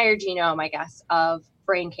the entire genome, I guess, of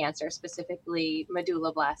brain cancer, specifically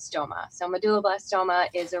medulloblastoma. So medulloblastoma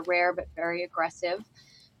is a rare but very aggressive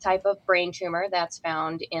type of brain tumor that's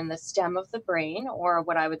found in the stem of the brain, or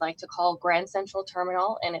what I would like to call grand central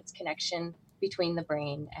terminal, and its connection between the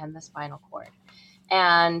brain and the spinal cord.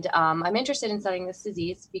 And I'm interested in studying this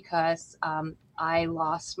disease because I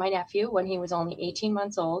lost my nephew when he was only 18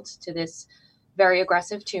 months old to this very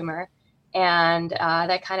aggressive tumor. And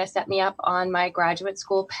that kind of set me up on my graduate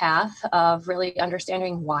school path of really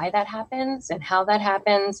understanding why that happens and how that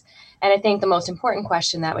happens. And I think the most important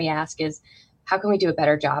question that we ask is, how can we do a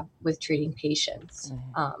better job with treating patients?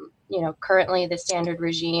 Currently the standard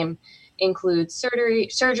regime includes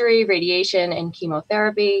surgery, radiation, and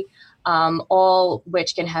chemotherapy, all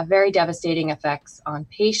which can have very devastating effects on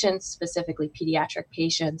patients, specifically pediatric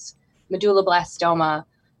patients. Medulloblastoma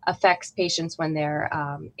affects patients when their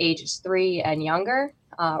age is 3 and younger,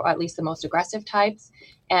 or at least the most aggressive types.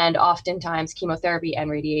 And oftentimes chemotherapy and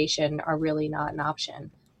radiation are really not an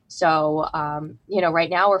option. So, right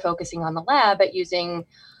now we're focusing on the lab at using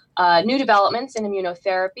new developments in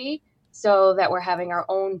immunotherapy so that we're having our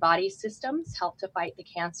own body systems help to fight the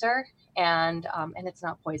cancer, and it's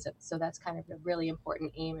not poison. So that's kind of a really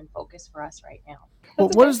important aim and focus for us right now. Well,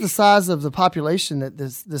 what is the size of the population that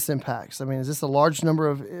this impacts? I mean, is this a large number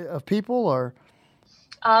of people, or?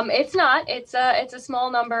 It's not. It's a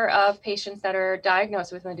small number of patients that are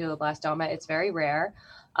diagnosed with medulloblastoma. It's very rare.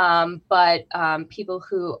 But people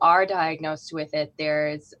who are diagnosed with it,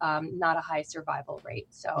 there's not a high survival rate.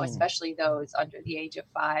 So especially those under the age of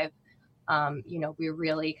 5, we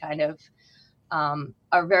really kind of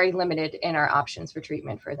are very limited in our options for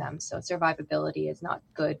treatment for them. So survivability is not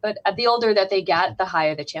good. But the older that they get, the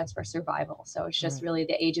higher the chance for survival. So it's just really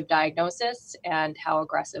the age of diagnosis and how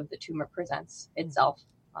aggressive the tumor presents itself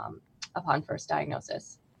upon first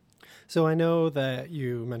diagnosis. So I know that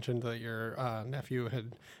you mentioned that your nephew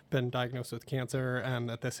had been diagnosed with cancer and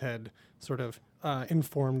that this had sort of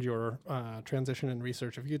informed your transition in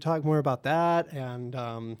research. If you could talk more about that and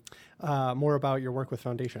more about your work with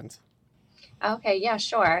foundations. Okay, yeah,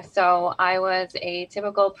 sure. So I was a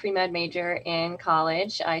typical pre-med major in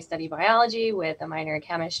college. I studied biology with a minor in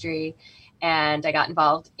chemistry, and I got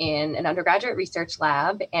involved in an undergraduate research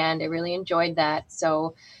lab, and I really enjoyed that.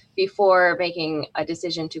 So before making a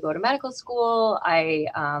decision to go to medical school, I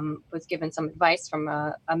was given some advice from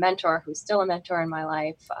a mentor who's still a mentor in my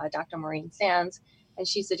life, Dr. Maureen Sands, and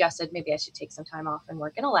she suggested maybe I should take some time off and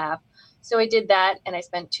work in a lab. So I did that, and I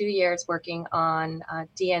spent 2 years working on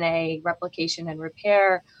DNA replication and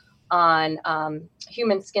repair on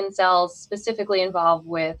human skin cells, specifically involved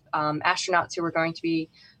with astronauts who were going to be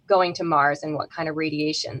going to Mars and what kind of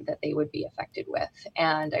radiation that they would be affected with.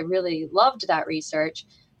 And I really loved that research.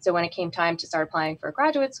 So when it came time to start applying for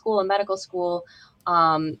graduate school and medical school,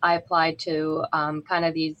 I applied to kind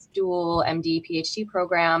of these dual MD, PhD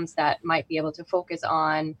programs that might be able to focus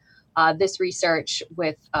on this research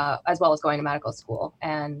with, as well as going to medical school.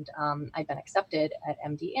 And I've been accepted at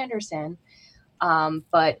MD Anderson.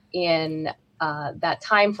 But in that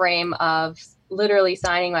time frame of literally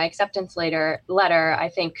signing my acceptance letter, I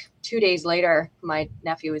think 2 days later, my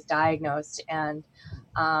nephew was diagnosed, and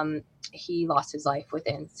he lost his life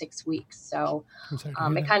within 6 weeks. So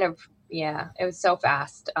it kind of, it was so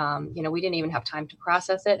fast. We didn't even have time to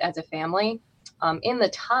process it as a family. In the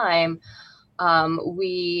time,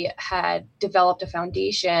 we had developed a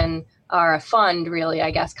foundation or a fund, really,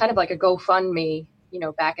 I guess, kind of like a GoFundMe,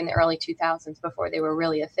 back in the early 2000s before they were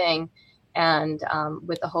really a thing. And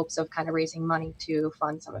with the hopes of kind of raising money to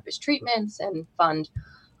fund some of his treatments and fund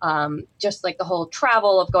just like the whole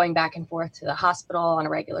travel of going back and forth to the hospital on a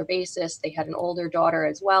regular basis. They had an older daughter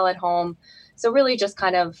as well at home. So really just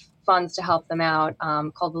kind of funds to help them out,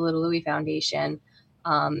 called the Little Louie Foundation.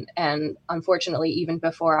 And unfortunately, even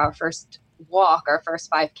before our first walk, our first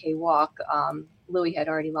 5K walk, Louis had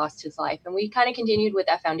already lost his life. And we kind of continued with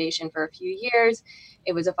that foundation for a few years.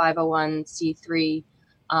 It was a 501c3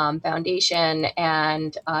 foundation.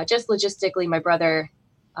 And just logistically, my brother,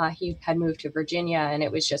 he had moved to Virginia, and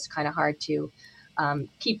it was just kind of hard to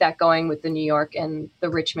keep that going with the New York and the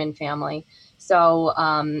Richmond family. So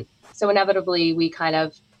inevitably, we kind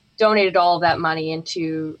of donated all of that money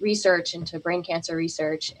into research, into brain cancer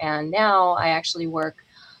research. And now I actually work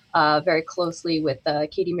very closely with the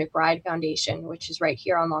Katie McBride Foundation, which is right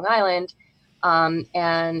here on Long Island.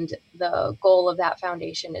 And the goal of that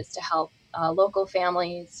foundation is to help local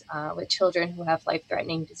families with children who have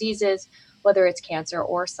life-threatening diseases, whether it's cancer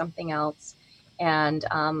or something else. And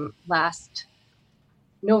last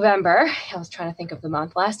November, I was trying to think of the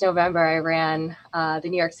month. Last November, I ran the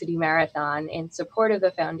New York City Marathon in support of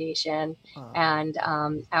the foundation. Wow. And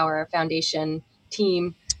our foundation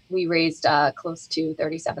team, we raised close to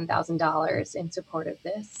 $37,000 in support of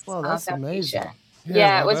this. Wow, that's foundation. amazing.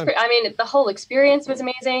 Yeah, it was. I mean, the whole experience was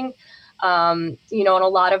amazing. And a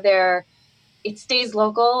lot of it stays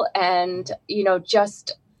local, and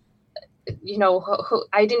just.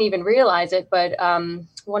 I didn't even realize it, but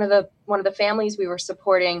one of the families we were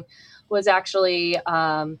supporting was actually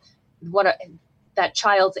that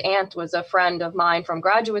child's aunt was a friend of mine from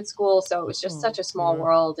graduate school. So it was just such a small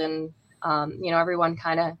world, and everyone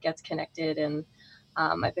kind of gets connected. And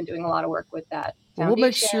I've been doing a lot of work with that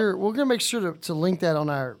foundation. We're gonna make sure to link that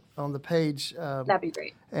on the page. That'd be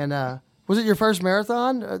great. And was it your first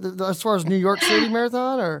marathon, as far as New York City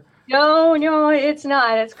Marathon, or? No, it's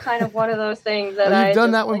not. It's kind of one of those things that you've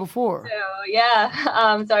done that one before. So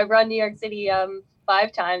yeah. So I've run New York City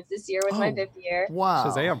 5 times. This year was my 5th year. Wow.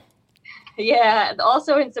 Shazam. Yeah.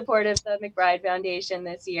 Also in support of the McBride Foundation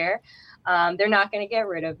this year. They're not going to get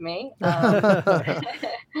rid of me.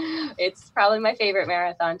 It's probably my favorite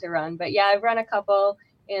marathon to run. But yeah, I've run a couple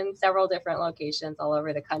in several different locations all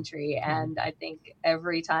over the country. And I think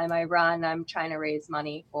every time I run, I'm trying to raise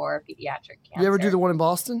money for pediatric cancer. You ever do the one in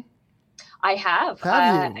Boston? I have.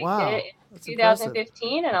 Have you? Wow. I did it in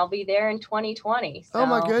 2015, and I'll be there in 2020. So. Oh,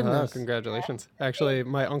 my goodness. Oh, congratulations. Actually,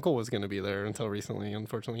 my uncle was going to be there until recently.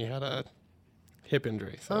 Unfortunately, he had a hip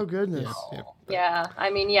injury. So. Oh, goodness. Yeah. I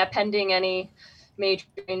mean, pending any major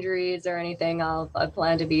injuries or anything, I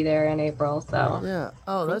plan to be there in April. So. Yeah.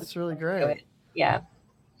 Oh, that's really great. Yeah.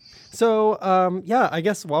 So, I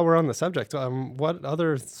guess while we're on the subject, what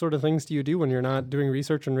other sort of things do you do when you're not doing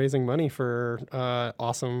research and raising money for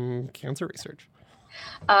awesome cancer research?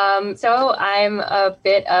 So I'm a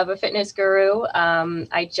bit of a fitness guru.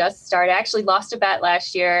 I actually lost a bet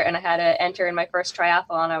last year, and I had to enter in my first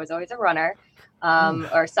triathlon. I was always a runner,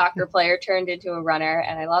 or soccer player turned into a runner,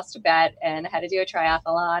 and I lost a bet and I had to do a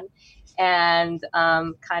triathlon. And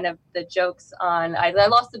kind of the joke's on, I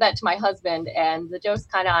lost the bet to my husband, and the joke's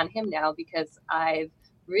kind of on him now because I've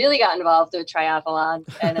really got involved with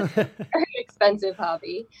triathlons, and it's a very expensive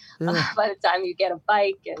hobby. By the time you get a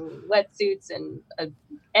bike and wetsuits and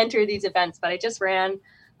enter these events. But I just ran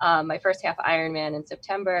my first half Ironman in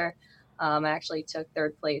September. I actually took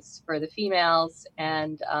 3rd place for the females.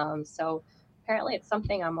 And so apparently it's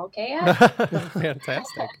something I'm okay at.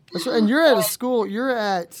 Fantastic. And you're at a school,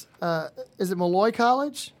 is it Molloy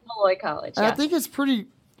College? Molloy College, yeah. I think it's pretty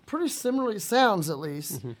similar, it sounds at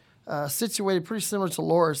least, situated pretty similar to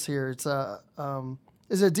Loris here. It's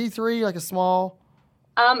is it D3, like a small?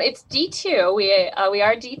 It's D2. We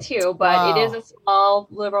are D2, but It is a small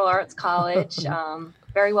liberal arts college,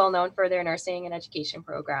 very well known for their nursing and education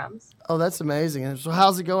programs. Oh, that's amazing. And so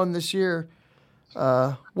how's it going this year?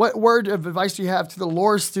 What word of advice do you have to the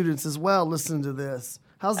Loris students as well listening to this?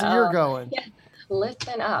 How's the year going? Yeah.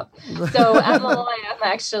 Listen up. So at Molloy, I'm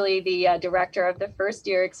actually the director of the first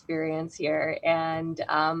year experience here. And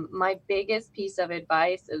my biggest piece of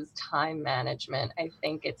advice is time management. I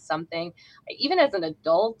think it's something, even as an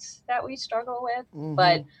adult, that we struggle with.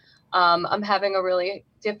 But I'm having a really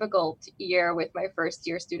difficult year with my first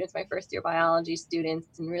year students, my first year biology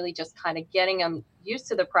students, and really just kind of getting them used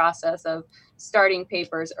to the process of starting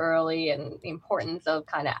papers early and the importance of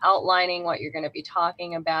kind of outlining what you're going to be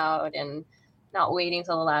talking about and not waiting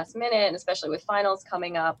till the last minute, and especially with finals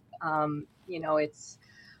coming up. I always say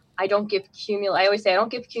I don't give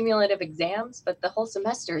cumulative exams, but the whole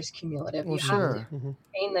semester is cumulative. Well, you have to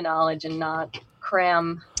gain the knowledge and not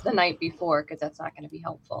cram the night before, because that's not going to be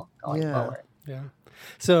helpful going forward. Yeah.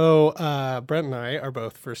 So Brent and I are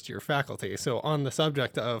both first-year faculty. So on the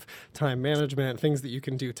subject of time management, things that you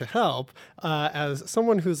can do to help, as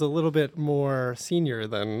someone who's a little bit more senior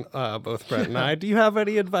than both Brent and I, do you have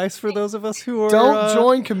any advice for those of us who are... Don't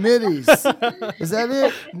join committees. Is that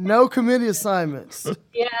it? No committee assignments.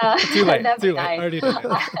 Yeah. Too late. That'd be Too late. nice. Already did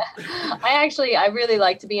it. I really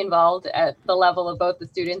like to be involved at the level of both the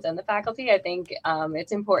students and the faculty. I think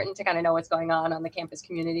it's important to kind of know what's going on the campus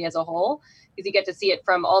community as a whole, because you get to see it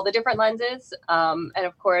from all the different lenses. And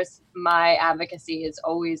of course, my advocacy is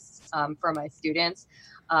always for my students.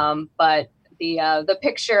 But the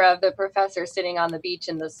picture of the professor sitting on the beach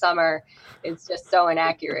in the summer is just so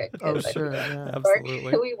inaccurate. Oh, sure. Yeah.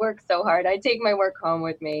 Absolutely. We work so hard. I take my work home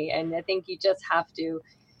with me. And I think you just have to,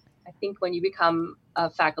 I think when you become a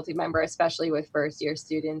faculty member, especially with first year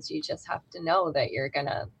students, you just have to know that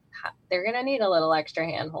they're going to need a little extra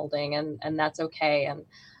hand holding, and that's okay. And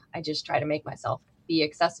I just try to make myself be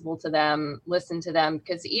accessible to them, listen to them,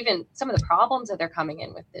 because even some of the problems that they're coming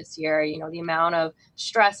in with this year, the amount of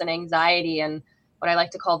stress and anxiety and what I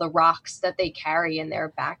like to call the rocks that they carry in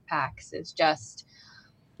their backpacks is just,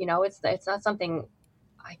 it's not something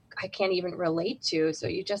I can't even relate to. So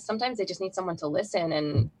sometimes they just need someone to listen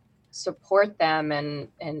and support them and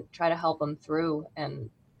try to help them through,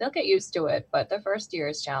 and they'll get used to it. But the first year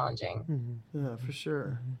is challenging. Mm-hmm. Yeah, for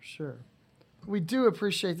sure. For sure. We do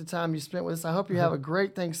appreciate the time you spent with us. I hope you have a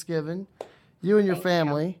great Thanksgiving, you and your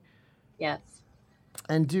family. Yes.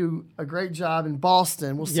 And do a great job in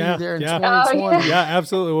Boston. We'll see you there in 2020. Oh, yeah. Yeah,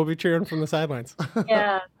 absolutely. We'll be cheering from the sidelines.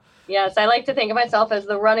 Yeah. Yes, I like to think of myself as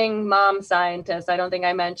the running mom scientist. I don't think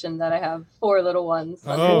I mentioned that I have 4 little ones.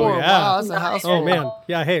 Oh, Wow, yeah. that's a household. Oh, man.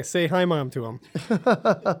 Yeah, hey, say hi, Mom, to him.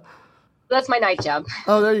 That's my night job.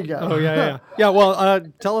 Oh, there you go. Oh, yeah. Yeah, well,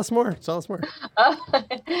 tell us more. No,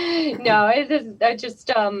 it's,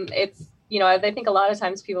 I think a lot of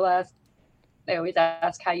times people they always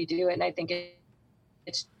ask how you do it. And I think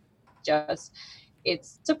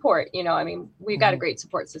it's support. We've got a great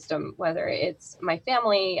support system, whether it's my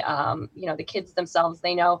family, the kids themselves.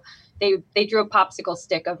 They know they drew a popsicle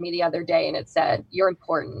stick of me the other day and it said, "You're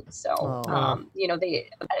important." So, they,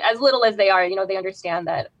 as little as they are, they understand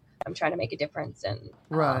that I'm trying to make a difference, and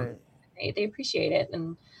right. They appreciate it.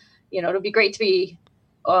 And, it'll be great to be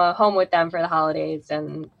home with them for the holidays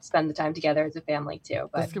and spend the time together as a family too.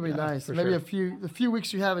 But that's going to be nice. Maybe sure. the few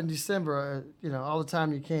weeks you have in December, all the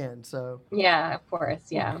time you can. So yeah, of course.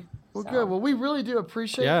 Yeah. Well, good. Well, we really do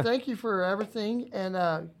appreciate it. Thank you for everything.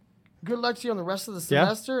 And, good luck to you on the rest of the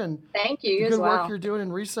semester, and thank you. Good work you're doing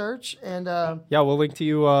in research, and we'll link to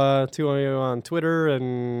you on Twitter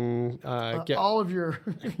and get all of your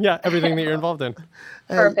everything that you're involved in.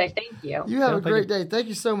 Perfect. Thank you. You have a great day. Thank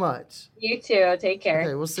you so much. You too. Take care.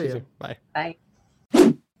 Okay, we'll see you. Bye. Bye.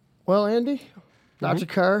 Well, Andy, Dr.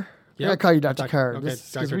 Kehr. I gotta call you Dr. Kehr. Okay,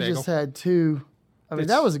 because Dr. we Daigle. just had 2.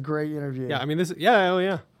 That was a great interview. Yeah, I mean this. Yeah, oh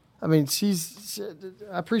yeah. I mean,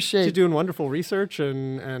 I appreciate. She's doing wonderful research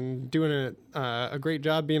and doing a great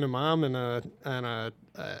job being a mom and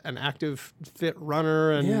an active, fit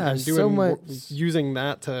runner and doing so much. Using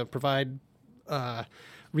that to provide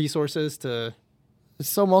resources to. It's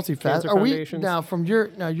so multifaceted. Are we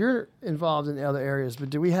now you're involved in other areas,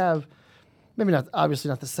 but do we have maybe not obviously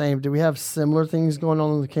not the same? Do we have similar things going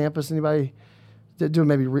on the campus? Anybody doing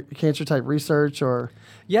maybe cancer type research or?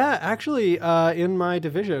 Yeah, actually, in my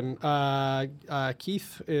division,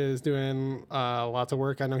 Keith is doing lots of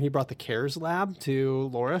work. I know he brought the Kehrs lab to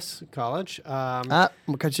Loras College. I'm going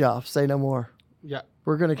to cut you off. Say no more. Yeah.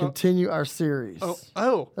 We're going to continue our series.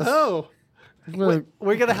 We're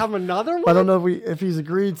going to have another one? I don't know if he's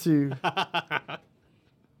agreed to.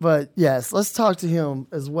 But, yes, let's talk to him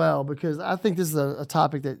as well, because I think this is a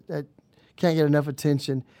topic that can't get enough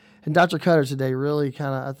attention. And Dr. Kehr today really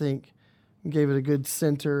kind of, I think, gave it a good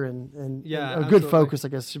center and a good focus, I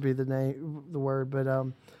guess should be the word. But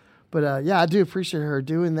I do appreciate her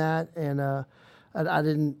doing that. And I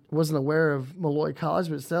wasn't aware of Molloy College,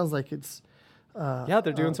 but it sounds like it's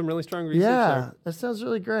they're doing some really strong research there. That sounds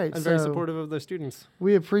really great. And very supportive of their students.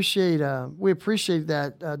 We appreciate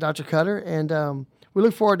that, Dr. Kehr, and we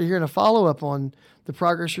look forward to hearing a follow up on the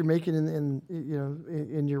progress you're making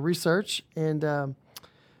in your research. And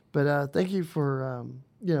but thank you for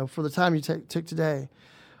for the time you took today.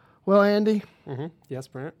 Well, Andy. Mm-hmm. Yes,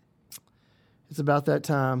 Brent. It's about that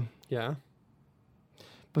time. Yeah.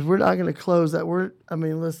 But we're not going to close that.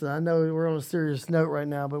 Listen, I know we're on a serious note right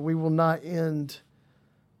now, but we will not end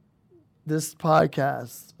this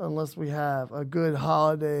podcast unless we have a good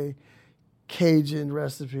holiday Cajun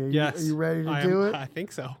recipe. Yes. Are you ready to do it? I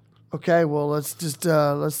think so. Okay, well, let's just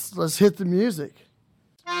let's hit the music.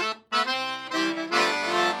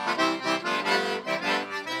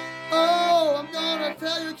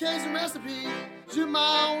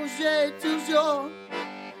 manger toujours.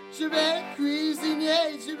 Je vais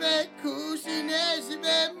cuisiner, je vais cuisiner, je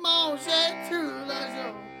vais manger tout le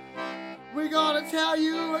jour. We're gonna tell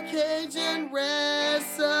you a Cajun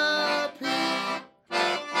recipe.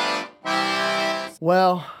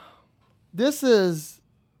 Well, this is,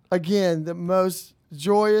 again, the most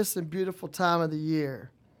joyous and beautiful time of the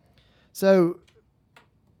year. So,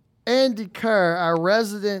 Andy Kehr, our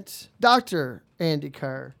resident, Dr. Andy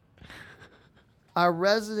Kehr, our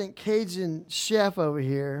resident Cajun chef over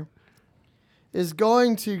here, is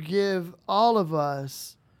going to give all of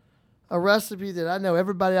us a recipe that I know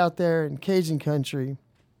everybody out there in Cajun country,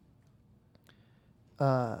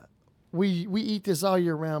 we eat this all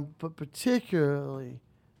year round, but particularly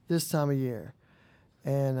this time of year.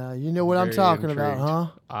 And you know what I'm talking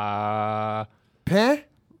about, huh? Pain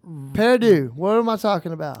perdu. What am I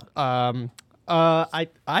talking about? I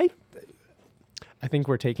think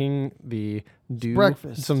we're taking the dew.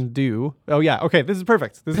 Breakfast. Some dew. Oh, yeah. Okay, this is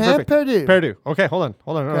perfect. This is Pain perfect. perdu. Perdu. Okay, hold on.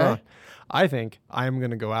 Hold Okay. on. I think I'm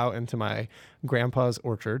going to go out into my grandpa's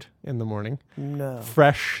orchard in the morning. No.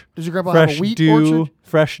 Fresh. Does your grandpa have a wheat dew, orchard?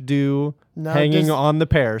 Fresh dew hanging on the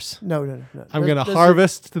pears. No. I'm going to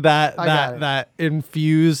harvest that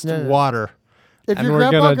infused water. If and your we're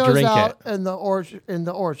grandpa gonna goes drink out it. in the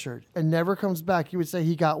orchard and never comes back, you would say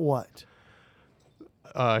he got what?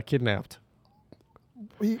 Kidnapped.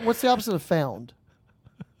 What's the opposite of found?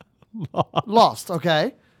 Lost.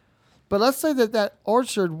 Okay. But let's say that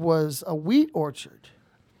orchard was a wheat orchard.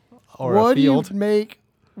 Or what a field. do you make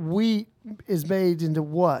wheat is made into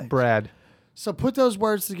what? Bread. So put those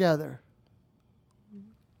words together.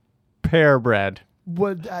 Pear bread.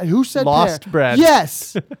 What? Who said Lost pear? bread.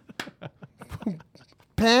 Yes.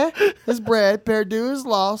 Pain is bread. Perdu is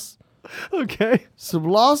lost. Okay. Some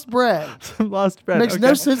lost bread. Lost bread. Makes okay.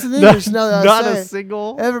 no sense in English now that I Not say a it.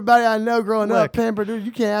 single. Everybody I know growing up, Look. Pain Perdu,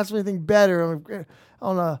 you can't ask me anything better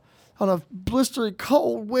on a blistering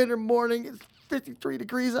cold winter morning. It's 53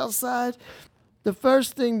 degrees outside. The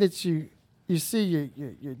first thing that you see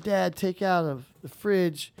your dad take out of the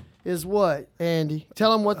fridge is what, Andy?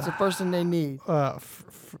 Tell them what's the first thing they need.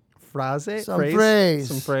 Phrase? Some phrase.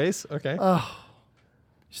 Some phrase. Okay.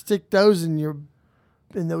 Stick those in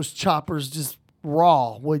those choppers just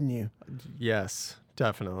raw, wouldn't you? Yes,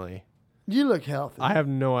 definitely. You look healthy. I have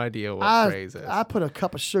no idea what phrase is. I put a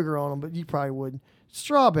cup of sugar on them, but you probably wouldn't.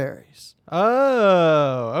 Strawberries.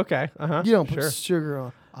 Oh, okay. Uh-huh. You don't put sugar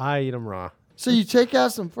on. I eat them raw. So you take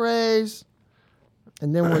out some phrase,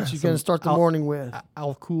 and then what you going to start the morning with?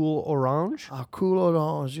 Alcool orange. Alcool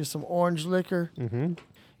orange. Just some orange liquor. Mm-hmm.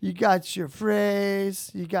 You got your phrase.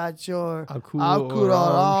 You got your Alcool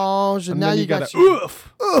orange. And now you got your...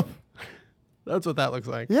 oof. That's what that looks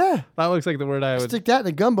like. Yeah. That looks like the word I would... Stick that in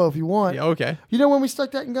a gumbo if you want. Yeah, okay. You know when we stuck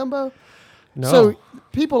that in gumbo? No. So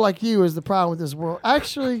people like you is the problem with this world.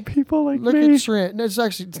 Actually, people like look me. at Trent. No, it's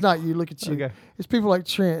not you. Look at you. Okay. It's people like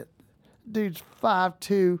Trent. Dude's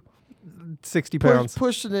 5'2", 60 pounds.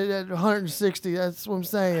 pushing it at 160. That's what I'm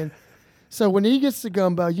saying. So when he gets the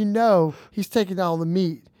gumbo, you know he's taking all the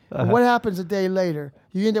meat. And what happens a day later?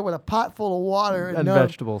 You end up with a pot full of water and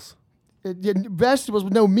vegetables. Vegetables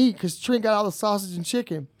with no meat because Trent got all the sausage and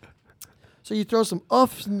chicken. So you throw some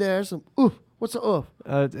uffs in there, some oof. What's an uff?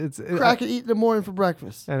 It's Crack and eat in the morning for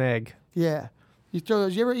breakfast. an egg. Yeah. You throw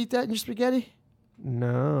those. You ever eat that in your spaghetti?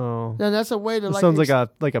 No. No, that's a way to It sounds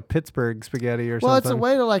like a Pittsburgh spaghetti or something. Well, it's a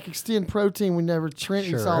way to extend protein whenever Trent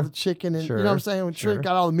eats all the chicken and you know what I'm saying? When Trent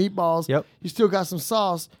got all the meatballs, you still got some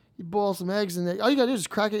sauce. You boil some eggs in there. All you gotta do is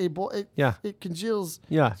just crack it. It congeals.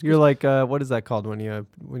 Yeah, you're like what is that called when you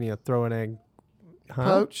throw an egg?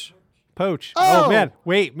 Huh? Poach. Oh man,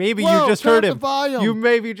 wait, maybe you just heard him. You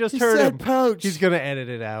maybe just heard him. Poach. He's gonna edit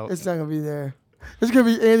it out. It's not gonna be there. It's gonna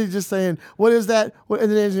be Andy just saying, "What is that?" And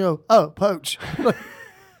then Andy's gonna go, "Oh, poach."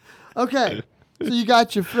 Okay, so you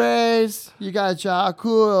got your phrase, you got your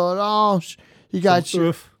alcool orange, you got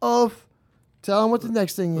your oof. Tell them what the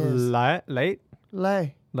next thing is. Lay.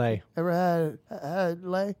 Ever had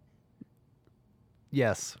lay?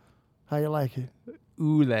 Yes. How you like it?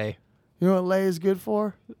 Lay. You know what lay is good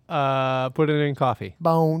for? Put it in coffee.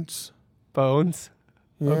 Bones. Bones.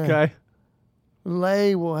 Yeah. Okay.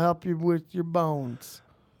 Lay will help you with your bones.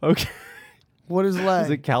 Okay. What is lay? Is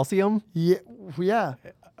it calcium? Yeah. Yeah.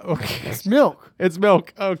 Okay. It's milk. It's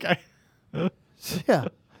milk. Okay. Yeah.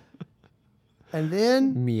 And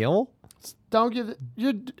then meal. Don't give I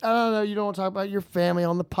don't know. You don't want to talk about your family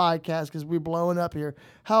on the podcast because we're blowing up here.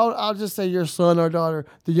 I'll just say your son or daughter,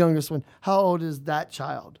 the youngest one. How old is that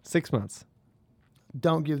child? 6 months.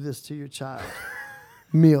 Don't give this to your child.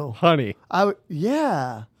 Meal. Honey.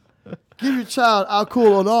 Yeah. Give your child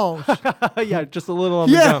alcohol orange. Yeah, just a little on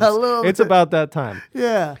the Yeah, gums. a little It's bit. about that time.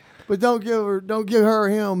 Yeah, but don't give her or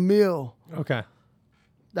him meal. Okay.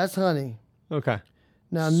 That's honey. Okay.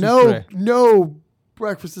 Now, Sucre. no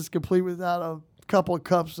breakfast is complete without a couple of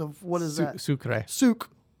cups of what is that? Sucre. Souk.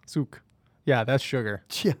 Yeah, that's sugar.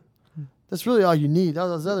 Yeah, that's really all you need. All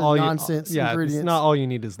those other nonsense ingredients. It's not all you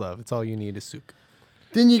need is love. It's all you need is souk.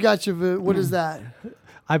 Then you got your what is that?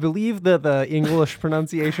 I believe that the English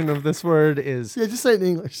pronunciation of this word is Yeah, just say it in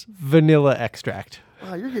English. vanilla extract.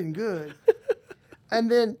 Wow, you're getting good. And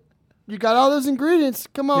then you got all those ingredients.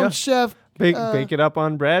 Come on, Yeah. chef. Bake it up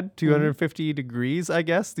on bread, 250 degrees, I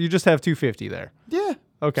guess. You just have 250 there. Yeah.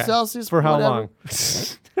 Okay. Celsius For how whatever. long?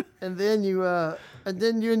 And then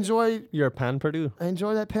you enjoy Your pan perdu.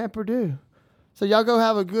 that pan Perdue. So y'all go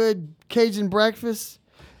have a good Cajun breakfast.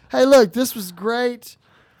 Hey, look, this was great.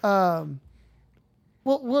 We'll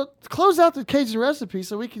close out the Cajun recipe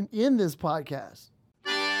so we can end this podcast.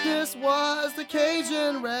 This was the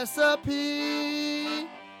Cajun recipe.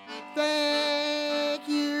 Thank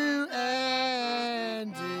you,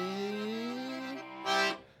 Andy.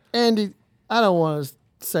 Andy, I don't want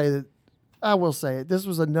to say that. I will say it. This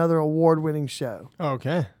was another award-winning show.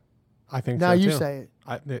 Okay. I think Now so, you too. say it.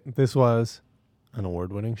 This was an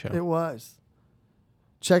award-winning show. It was.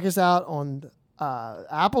 Check us out on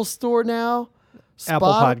Apple Store now. Apple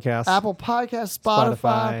Podcasts. Apple Podcasts,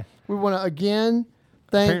 Spotify. We want to again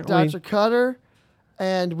thank Apparently- Dr. Cutter,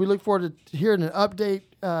 and we look forward to hearing an update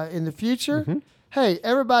in the future. Mm-hmm. Hey,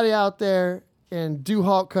 everybody out there in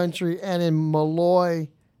Duhawk country and in Molloy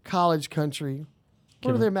College country,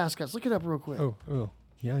 what are their mascots? Look it up real quick. Oh.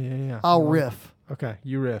 Yeah. I'll riff. Okay,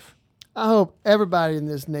 you riff. I hope everybody in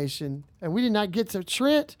this nation, and we did not get to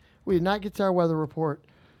Trent, we did not get to our weather report.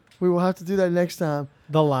 We will have to do that next time.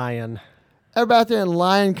 The lion. Everybody out there in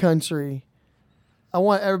Lion Country, I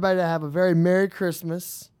want everybody to have a very Merry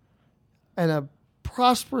Christmas and a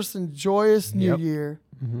prosperous and joyous New Yep. Year.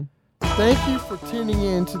 Mm-hmm. Thank you for tuning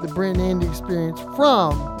in to the Brent and Andy Experience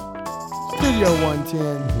from Studio 110.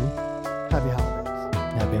 Mm-hmm. Happy holidays.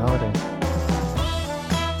 Happy holidays.